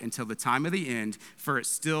white until the time of the end, for it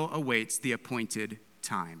still awaits the appointed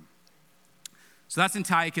time. So that's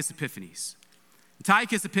Antiochus Epiphanes.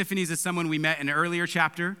 Antiochus Epiphanes is someone we met in an earlier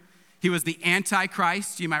chapter. He was the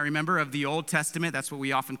Antichrist, you might remember, of the Old Testament. That's what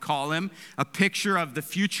we often call him. A picture of the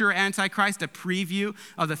future Antichrist, a preview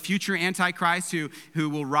of the future Antichrist who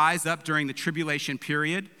will rise up during the tribulation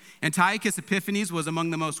period. Antiochus Epiphanes was among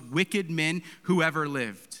the most wicked men who ever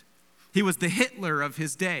lived. He was the Hitler of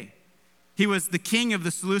his day. He was the king of the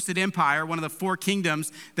Seleucid Empire, one of the four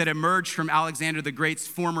kingdoms that emerged from Alexander the Great's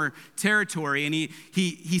former territory. And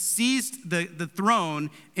he seized the throne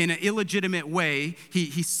in an illegitimate way.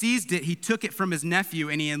 He seized it, he took it from his nephew,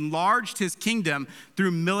 and he enlarged his kingdom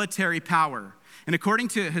through military power. And according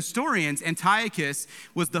to historians, Antiochus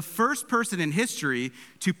was the first person in history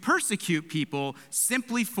to persecute people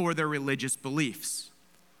simply for their religious beliefs.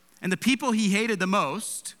 And the people he hated the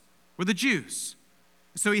most were the Jews.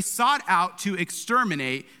 So he sought out to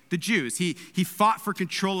exterminate the Jews. He fought for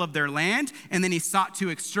control of their land, and then he sought to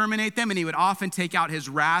exterminate them, and he would often take out his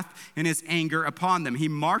wrath and his anger upon them. He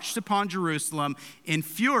marched upon Jerusalem in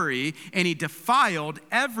fury, and he defiled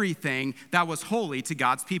everything that was holy to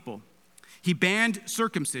God's people. He banned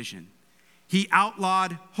circumcision. He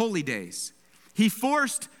outlawed holy days. He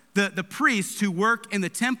forced the priests who work in the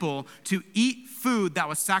temple to eat food that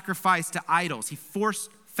was sacrificed to idols. He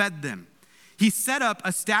force-fed them. He set up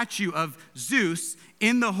a statue of Zeus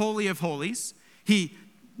in the Holy of Holies. He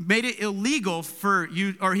made it illegal for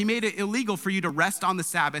you to rest on the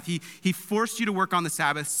Sabbath. He forced you to work on the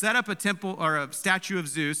Sabbath, set up a temple or a statue of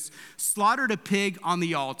Zeus, slaughtered a pig on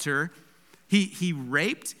the altar. He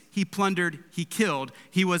raped, he plundered, he killed.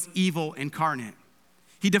 He was evil incarnate.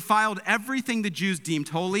 He defiled everything the Jews deemed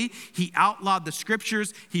holy. He outlawed the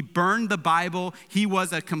scriptures. He burned the Bible. He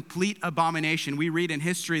was a complete abomination. We read in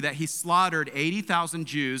history that he slaughtered 80,000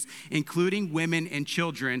 Jews, including women and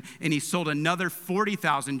children, and he sold another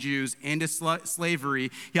 40,000 Jews into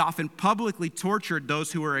slavery. He often publicly tortured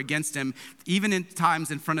those who were against him, even in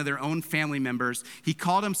times in front of their own family members. He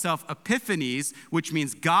called himself Epiphanes, which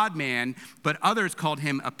means God-man, but others called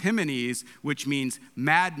him Epimanes, which means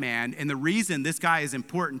madman. And the reason this guy is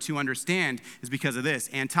important to understand is because of this.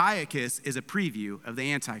 Antiochus is a preview of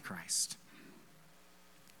the Antichrist.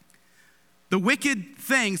 The wicked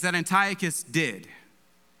things that Antiochus did,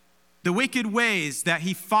 the wicked ways that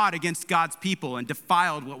he fought against God's people and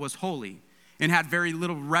defiled what was holy and had very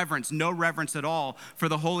little reverence, no reverence at all for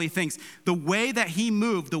the holy things. The way that he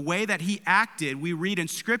moved, the way that he acted, we read in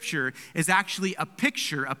scripture, is actually a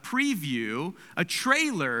picture, a preview, a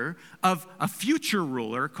trailer of a future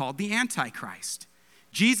ruler called the Antichrist.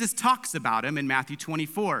 Jesus talks about him in Matthew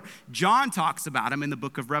 24. John talks about him in the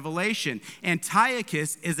book of Revelation.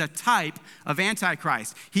 Antiochus is a type of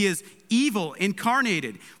Antichrist. He is evil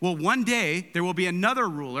incarnated. Well, one day there will be another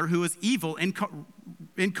ruler who is evil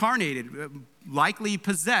incarnated, likely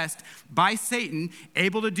possessed by Satan,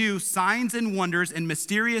 able to do signs and wonders and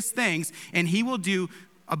mysterious things, and he will do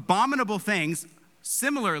abominable things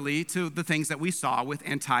similarly to the things that we saw with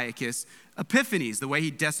Antiochus Epiphanes, the way he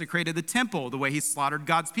desecrated the temple, the way he slaughtered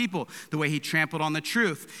God's people, the way he trampled on the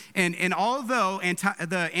truth. And although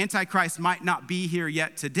the Antichrist might not be here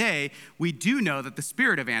yet today, we do know that the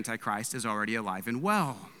spirit of Antichrist is already alive and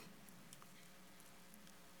well.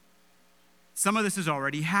 Some of this is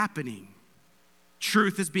already happening.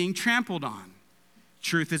 Truth is being trampled on.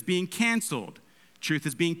 Truth is being canceled. Truth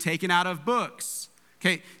is being taken out of books.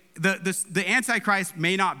 Okay, the Antichrist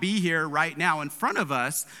may not be here right now in front of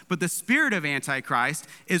us, but the spirit of Antichrist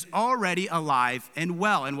is already alive and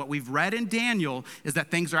well. And what we've read in Daniel is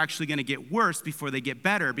that things are actually going to get worse before they get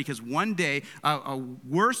better, because one day a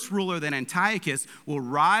worse ruler than Antiochus will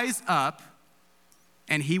rise up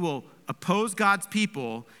and he will oppose God's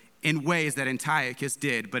people in ways that Antiochus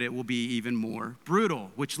did, but it will be even more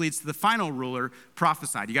brutal, which leads to the final ruler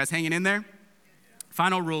prophesied. You guys hanging in there?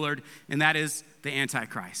 Final ruler, and that is the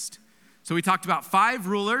Antichrist. So we talked about 5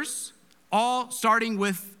 rulers, all starting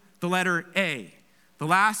with the letter A. The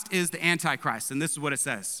last is the Antichrist, and this is what it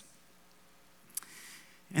says.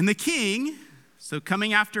 And the king, so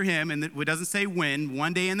coming after him, and it doesn't say when,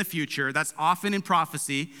 one day in the future, that's often in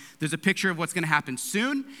prophecy. There's a picture of what's going to happen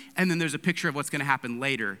soon, and then there's a picture of what's going to happen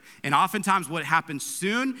later. And oftentimes what happens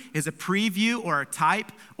soon is a preview or a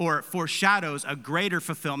type or foreshadows a greater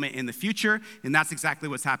fulfillment in the future, and that's exactly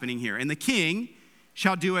what's happening here. And the king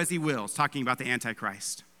shall do as he wills, talking about the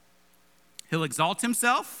Antichrist. He'll exalt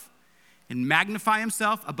himself and magnify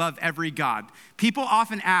himself above every god. People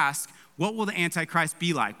often ask, what will the Antichrist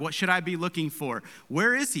be like? What should I be looking for?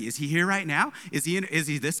 Where is he? Is he here right now? Is he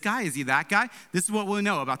this guy? Is he that guy? This is what we'll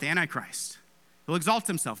know about the Antichrist. He'll exalt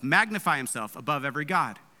himself, magnify himself above every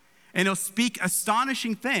god. And he'll speak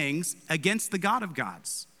astonishing things against the God of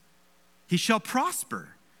gods. He shall prosper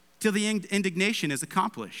till the indignation is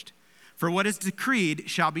accomplished. For what is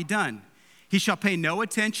decreed shall be done. He shall pay no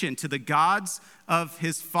attention to the gods of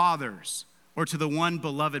his fathers or to the one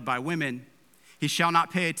beloved by women. He shall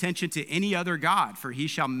not pay attention to any other god, for he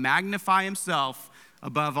shall magnify himself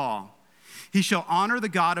above all. He shall honor the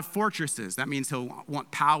God of fortresses. That means he'll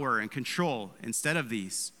want power and control instead of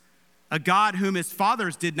these. A God whom his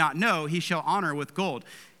fathers did not know, he shall honor with gold.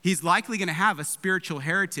 He's likely going to have a spiritual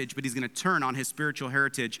heritage, but he's going to turn on his spiritual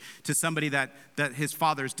heritage to somebody that his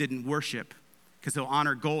fathers didn't worship, because he'll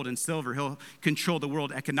honor gold and silver. He'll control the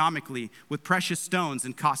world economically with precious stones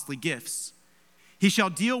and costly gifts. He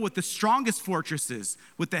shall deal with the strongest fortresses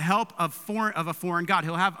with the help of a foreign god.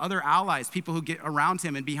 He'll have other allies, people who get around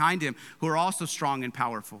him and behind him, who are also strong and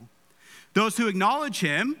powerful. Those who acknowledge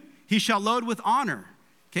him, he shall load with honor.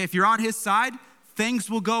 Okay, if you're on his side, things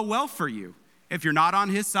will go well for you. If you're not on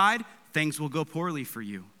his side, things will go poorly for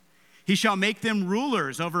you. He shall make them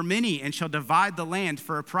rulers over many and shall divide the land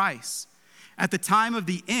for a price. At the time of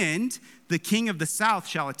the end, the king of the south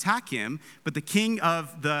shall attack him, but the king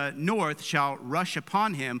of the north shall rush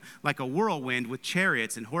upon him like a whirlwind with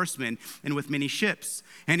chariots and horsemen and with many ships.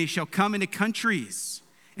 And he shall come into countries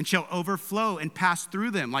and shall overflow and pass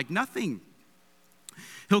through them like nothing.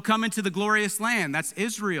 He'll come into the glorious land, that's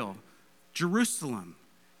Israel, Jerusalem,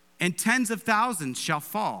 and tens of thousands shall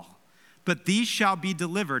fall, but these shall be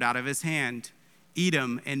delivered out of his hand.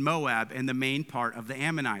 Edom and Moab and the main part of the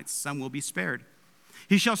Ammonites, some will be spared.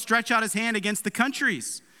 He shall stretch out his hand against the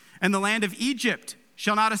countries, and the land of Egypt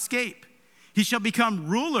shall not escape. He shall become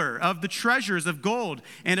ruler of the treasures of gold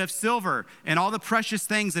and of silver and all the precious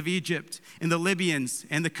things of Egypt. And the Libyans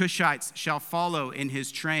and the Cushites shall follow in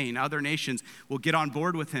his train. Other nations will get on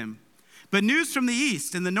board with him. But news from the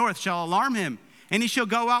east and the north shall alarm him. And he shall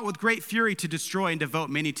go out with great fury to destroy and devote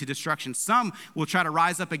many to destruction. Some will try to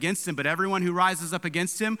rise up against him, but everyone who rises up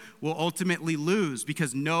against him will ultimately lose,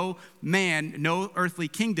 because no man, no earthly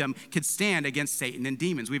kingdom can stand against Satan and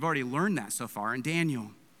demons. We've already learned that so far in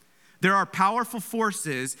Daniel. There are powerful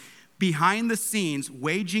forces behind the scenes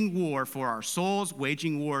waging war for our souls,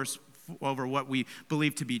 waging wars over what we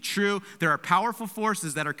believe to be true. There are powerful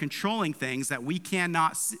forces that are controlling things that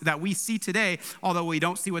we see today, although we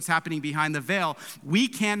don't see what's happening behind the veil. We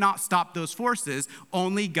cannot stop those forces.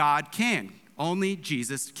 Only God can. Only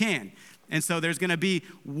Jesus can. And so there's going to be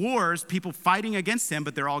wars, people fighting against him,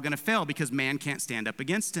 but they're all going to fail because man can't stand up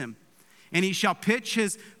against him. And he shall pitch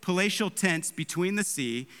his palatial tents between the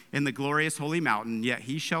sea and the glorious holy mountain, yet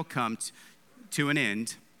he shall come to an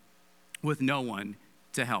end with no one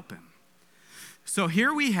to help him. So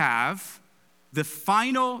here we have the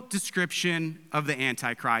final description of the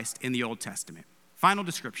Antichrist in the Old Testament. Final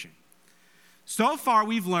description. So far,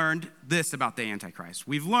 we've learned this about the Antichrist.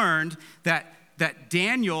 We've learned that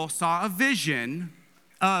Daniel saw a vision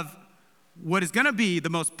of what is going to be the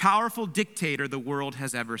most powerful dictator the world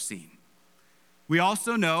has ever seen. We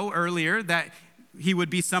also know earlier that he would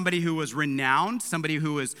be somebody who was renowned, somebody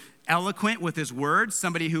who was eloquent with his words,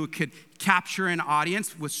 somebody who could capture an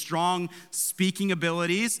audience with strong speaking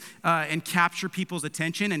abilities and capture people's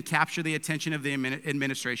attention and capture the attention of the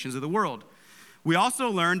administrations of the world. We also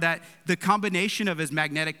learned that the combination of his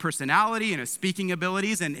magnetic personality and his speaking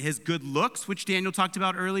abilities and his good looks, which Daniel talked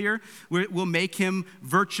about earlier, will make him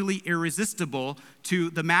virtually irresistible to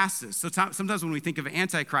the masses. So sometimes when we think of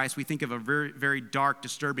Antichrist, we think of a very, very dark,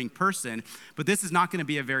 disturbing person, but this is not going to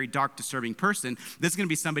be a very dark, disturbing person. This is going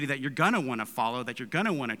to be somebody that you're going to want to follow, that you're going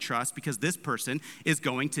to want to trust, because this person is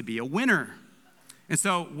going to be a winner. And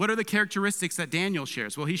so what are the characteristics that Daniel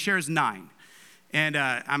shares? Well, he shares 9. And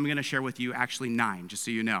I'm going to share with you actually 9, just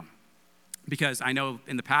so you know. Because I know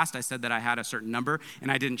in the past I said that I had a certain number,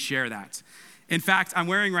 and I didn't share that. In fact, I'm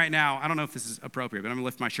wearing right now, I don't know if this is appropriate, but I'm going to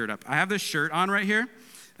lift my shirt up. I have this shirt on right here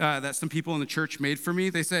that some people in the church made for me.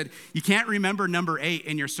 They said, you can't remember number 8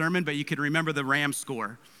 in your sermon, but you can remember the Rams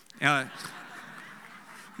score.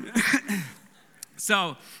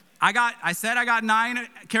 So I said I got 9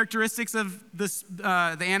 characteristics of this, the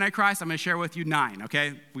Antichrist. I'm going to share with you 9,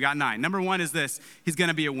 okay? We got 9. Number 1 is this. He's going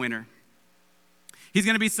to be a winner. He's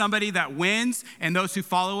going to be somebody that wins, and those who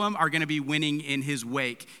follow him are going to be winning in his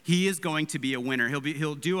wake. He is going to be a winner.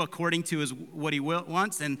 He'll do according to what he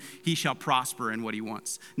wants, and he shall prosper in what he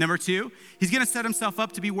wants. Number 2, he's going to set himself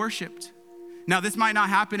up to be worshiped. Now, this might not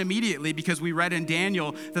happen immediately because we read in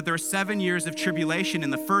Daniel that there are 7 years of tribulation.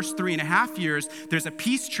 In the first 3.5 years, there's a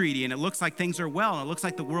peace treaty, and it looks like things are well, and it looks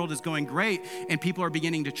like the world is going great, and people are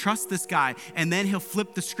beginning to trust this guy. And then he'll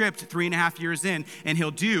flip the script 3.5 years in, and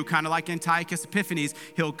he'll do kind of like Antiochus Epiphanes.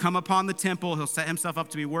 He'll come upon the temple. He'll set himself up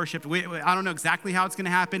to be worshiped. I don't know exactly how it's going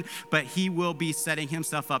to happen, but he will be setting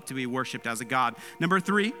himself up to be worshiped as a god. Number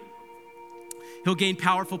 3, he'll gain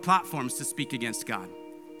powerful platforms to speak against God.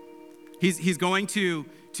 He's going to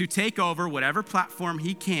take over whatever platform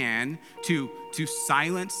he can to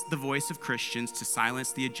silence the voice of Christians, to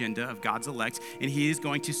silence the agenda of God's elect, and he is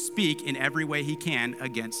going to speak in every way he can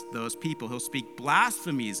against those people. He'll speak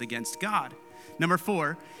blasphemies against God. Number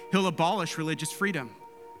 4, he'll abolish religious freedom.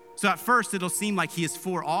 So at first, it'll seem like he is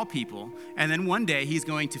for all people, and then one day he's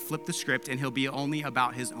going to flip the script and he'll be only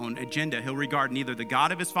about his own agenda. He'll regard neither the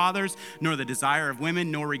God of his fathers, nor the desire of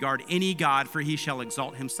women, nor regard any God, for he shall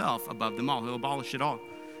exalt himself above them all. He'll abolish it all.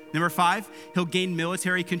 Number 5, he'll gain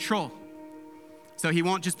military control. So he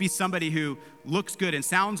won't just be somebody who looks good and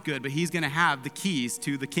sounds good, but he's going to have the keys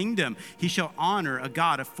to the kingdom. He shall honor a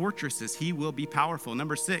God of fortresses. He will be powerful.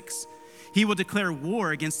 Number 6, he will declare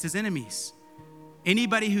war against his enemies.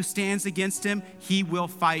 Anybody who stands against him, he will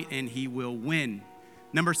fight and he will win.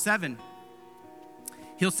 Number 7,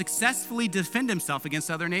 he'll successfully defend himself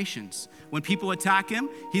against other nations. When people attack him,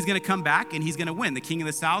 he's going to come back and he's going to win. The king of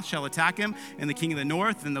the south shall attack him, and the king of the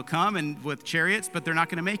north, and they'll come and with chariots, but they're not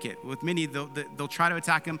going to make it. With many, they'll try to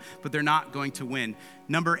attack him, but they're not going to win.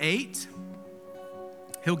 Number 8,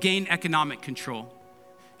 he'll gain economic control.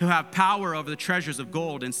 He'll have power over the treasures of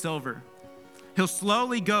gold and silver. He'll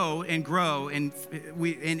slowly go and grow. And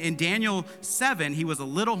in Daniel 7, he was a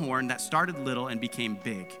little horn that started little and became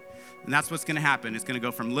big. And that's what's going to happen. It's going to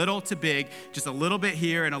go from little to big, just a little bit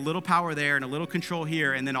here and a little power there and a little control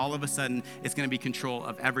here. And then all of a sudden, it's going to be control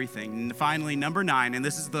of everything. And finally, number 9, and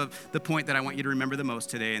this is the point that I want you to remember the most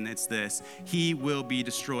today, and it's this. He will be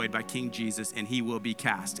destroyed by King Jesus, and he will be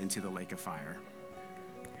cast into the lake of fire.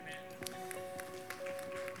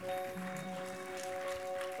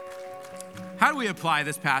 How do we apply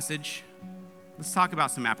this passage? Let's talk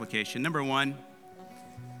about some application. Number 1,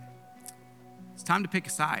 it's time to pick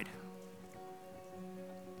a side.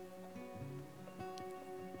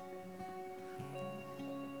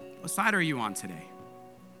 What side are you on today?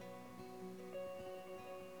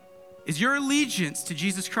 Is your allegiance to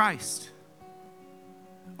Jesus Christ?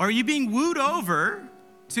 Or are you being wooed over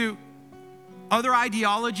to other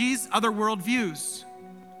ideologies, other worldviews?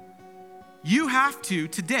 You have to,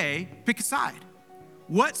 today, pick a side.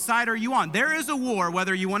 What side are you on? There is a war,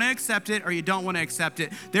 whether you want to accept it or you don't want to accept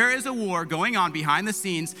it. There is a war going on behind the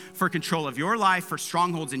scenes for control of your life, for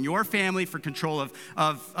strongholds in your family, for control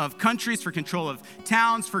of countries, for control of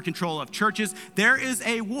towns, for control of churches. There is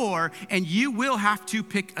a war, and you will have to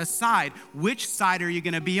pick a side. Which side are you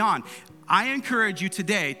going to be on? I encourage you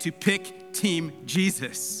today to pick Team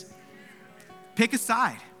Jesus. Pick a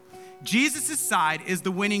side. Jesus' side is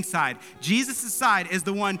the winning side. Jesus' side is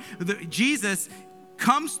the one, Jesus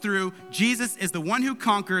comes through. Jesus is the one who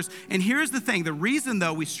conquers. And here's the thing. The reason,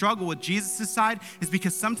 though, we struggle with Jesus' side is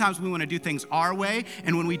because sometimes we want to do things our way.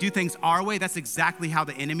 And when we do things our way, that's exactly how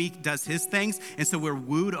the enemy does his things. And so we're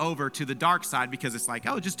wooed over to the dark side because it's like,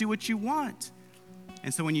 oh, just do what you want.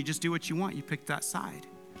 And so when you just do what you want, you pick that side.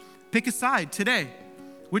 Pick a side today.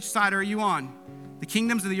 Which side are you on? The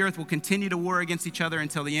kingdoms of the earth will continue to war against each other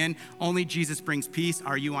until the end. Only Jesus brings peace.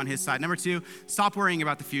 Are you on his side? Number 2, stop worrying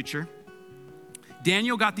about the future.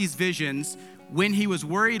 Daniel got these visions when he was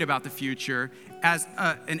worried about the future as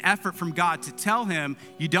an effort from God to tell him,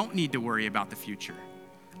 you don't need to worry about the future.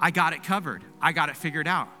 I got it covered. I got it figured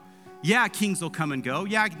out. Yeah, kings will come and go.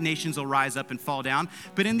 Yeah, nations will rise up and fall down.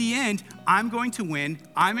 But in the end, I'm going to win.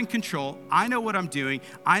 I'm in control. I know what I'm doing.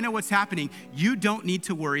 I know what's happening. You don't need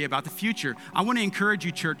to worry about the future. I want to encourage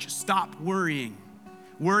you, church, stop worrying.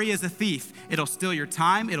 Worry is a thief. It'll steal your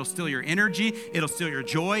time. It'll steal your energy. It'll steal your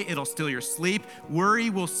joy. It'll steal your sleep.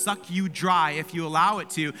 Worry will suck you dry if you allow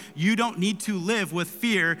it to. You don't need to live with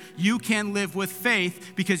fear. You can live with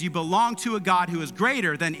faith because you belong to a God who is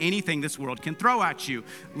greater than anything this world can throw at you.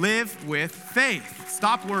 Live with faith.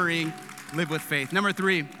 Stop worrying. Live with faith. Number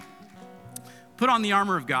 3, put on the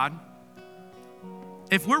armor of God.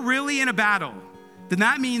 If we're really in a battle, then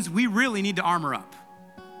that means we really need to armor up.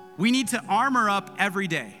 We need to armor up every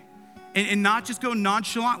day and not just go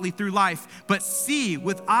nonchalantly through life, but see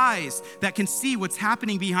with eyes that can see what's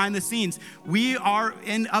happening behind the scenes. We are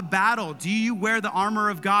in a battle. Do you wear the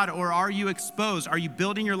armor of God, or are you exposed? Are you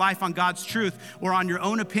building your life on God's truth or on your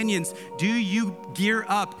own opinions? Do you gear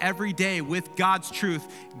up every day with God's truth,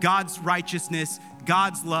 God's righteousness,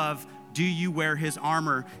 God's love? Do you wear his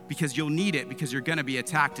armor? Because you'll need it, because you're going to be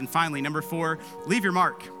attacked. And finally, number 4, leave your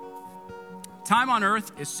mark. Time on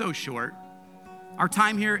earth is so short. Our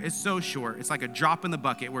time here is so short. It's like a drop in the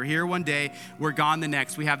bucket. We're here one day, we're gone the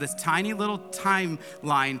next. We have this tiny little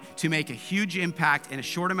timeline to make a huge impact in a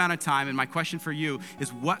short amount of time. And my question for you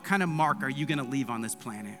is, what kind of mark are you going to leave on this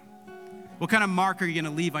planet? What kind of mark are you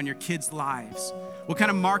going to leave on your kids' lives? What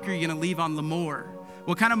kind of mark are you going to leave on Lemoore?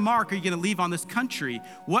 What kind of mark are you going to leave on this country?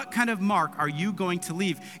 What kind of mark are you going to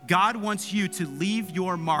leave? God wants you to leave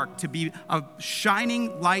your mark, to be a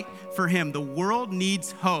shining light for him. The world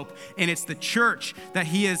needs hope, and it's the church that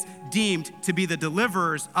he has deemed to be the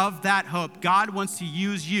deliverers of that hope. God wants to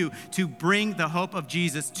use you to bring the hope of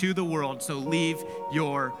Jesus to the world, so leave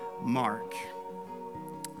your mark.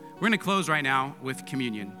 We're going to close right now with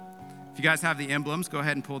communion. If you guys have the emblems, go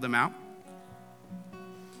ahead and pull them out.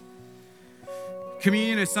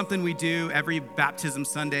 Communion is something we do every baptism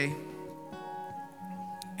Sunday.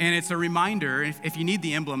 And it's a reminder. If you need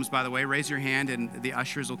the emblems, by the way, raise your hand and the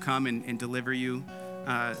ushers will come and deliver you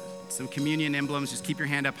some communion emblems. Just keep your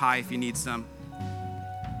hand up high if you need some.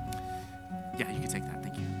 Yeah, you can take that.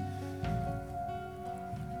 Thank you.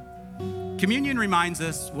 Communion reminds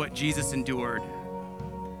us what Jesus endured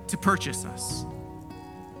to purchase us.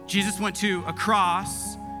 Jesus went to a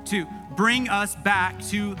cross to bring us back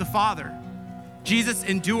to the Father. Jesus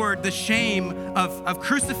endured the shame of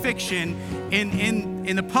crucifixion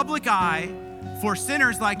in the public eye for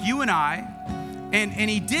sinners like you and I, and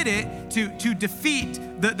he did it to defeat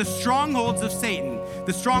the strongholds of Satan.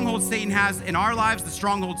 The strongholds Satan has in our lives, the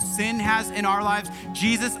strongholds sin has in our lives.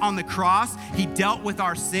 Jesus on the cross, he dealt with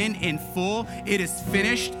our sin in full. It is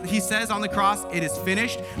finished, he says on the cross, it is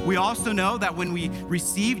finished. We also know that when we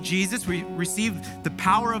receive Jesus, we receive the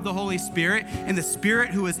power of the Holy Spirit, and the Spirit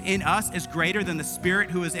who is in us is greater than the spirit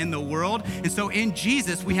who is in the world. And so in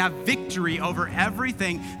Jesus, we have victory over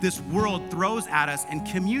everything this world throws at us, and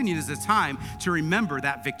communion is a time to remember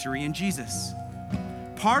that victory in Jesus.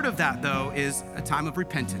 Part of that, though, is a time of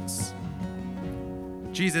repentance.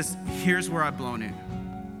 Jesus, here's where I've blown it.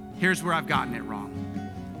 Here's where I've gotten it wrong.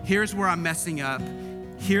 Here's where I'm messing up.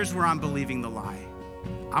 Here's where I'm believing the lie.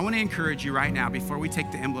 I want to encourage you right now, before we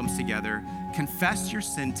take the emblems together, confess your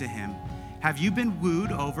sin to him. Have you been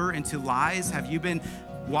wooed over into lies? Have you been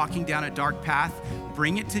walking down a dark path?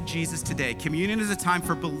 Bring it to Jesus today. Communion is a time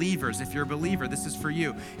for believers. If you're a believer, this is for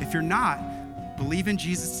you. If you're not, believe in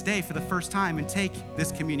Jesus today for the first time and take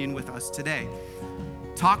this communion with us today.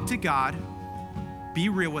 Talk to God, be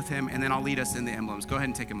real with him, and then I'll lead us in the emblems. Go ahead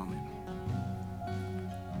and take a moment.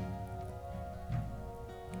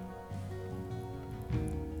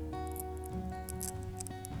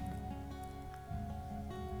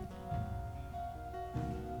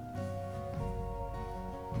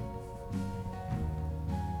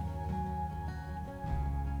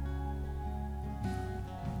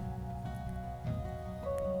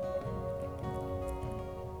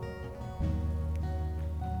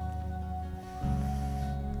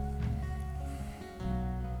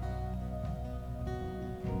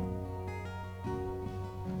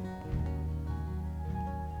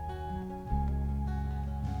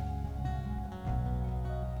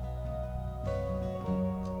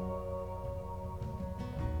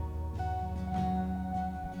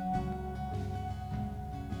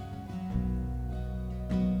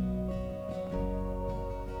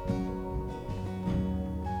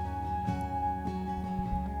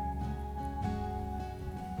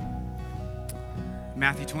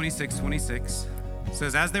 Matthew 26:26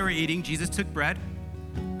 says, as they were eating, Jesus took bread.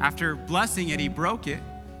 After blessing it, he broke it,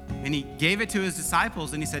 and he gave it to his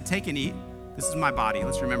disciples, and he said, take and eat. This is my body.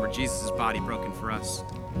 Let's remember Jesus' body broken for us.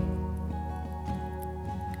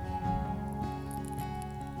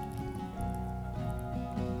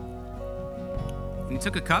 And he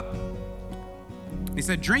took a cup. He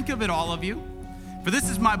said, drink of it, all of you, for this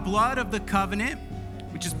is my blood of the covenant,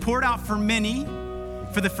 which is poured out for many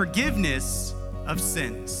for the forgiveness of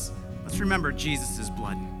sins. Let's remember Jesus'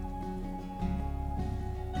 blood.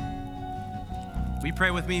 Will you pray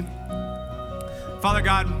with me? Father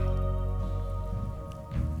God,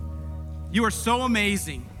 you are so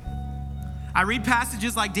amazing. I read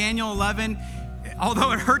passages like Daniel 11,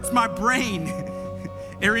 although it hurts my brain,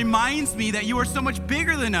 it reminds me that you are so much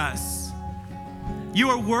bigger than us. You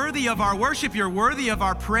are worthy of our worship. You're worthy of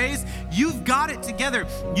our praise. You've got it together.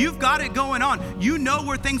 You've got it going on. You know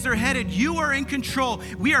where things are headed. You are in control.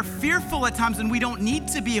 We are fearful at times, and we don't need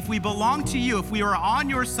to be if we belong to you, if we are on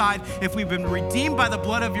your side, if we've been redeemed by the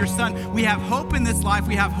blood of your Son. We have hope in this life.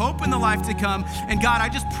 We have hope in the life to come. And God, I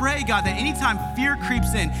just pray, God, that anytime fear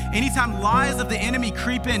creeps in, anytime lies of the enemy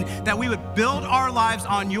creep in, that we would build our lives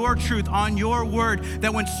on your truth, on your word,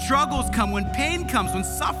 that when struggles come, when pain comes, when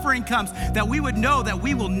suffering comes, that we would know that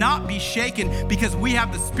we will not be shaken because we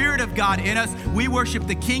have the Spirit of God in us. We worship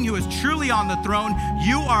the King who is truly on the throne.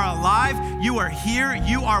 You are alive. You are here.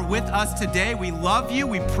 You are with us today. We love you.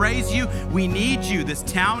 We praise you. We need you. This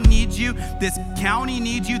town needs you. This county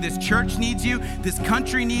needs you. This church needs you. This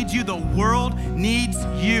country needs you. The world needs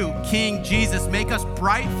you. King Jesus, make us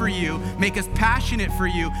bright for you. Make us passionate for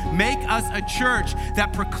you. Make us a church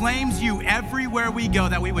that proclaims you everywhere we go,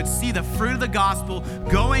 that we would see the fruit of the gospel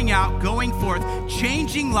going out, going forth,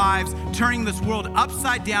 changing lives, turning this world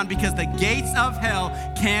upside down because the gates of hell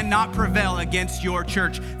cannot prevail against your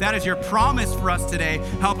church. That is your promise for us today.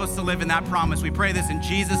 Help us to live in that promise. We pray this in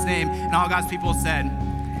Jesus' name. And all God's people said,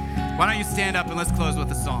 why don't you stand up and let's close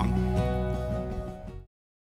with a song.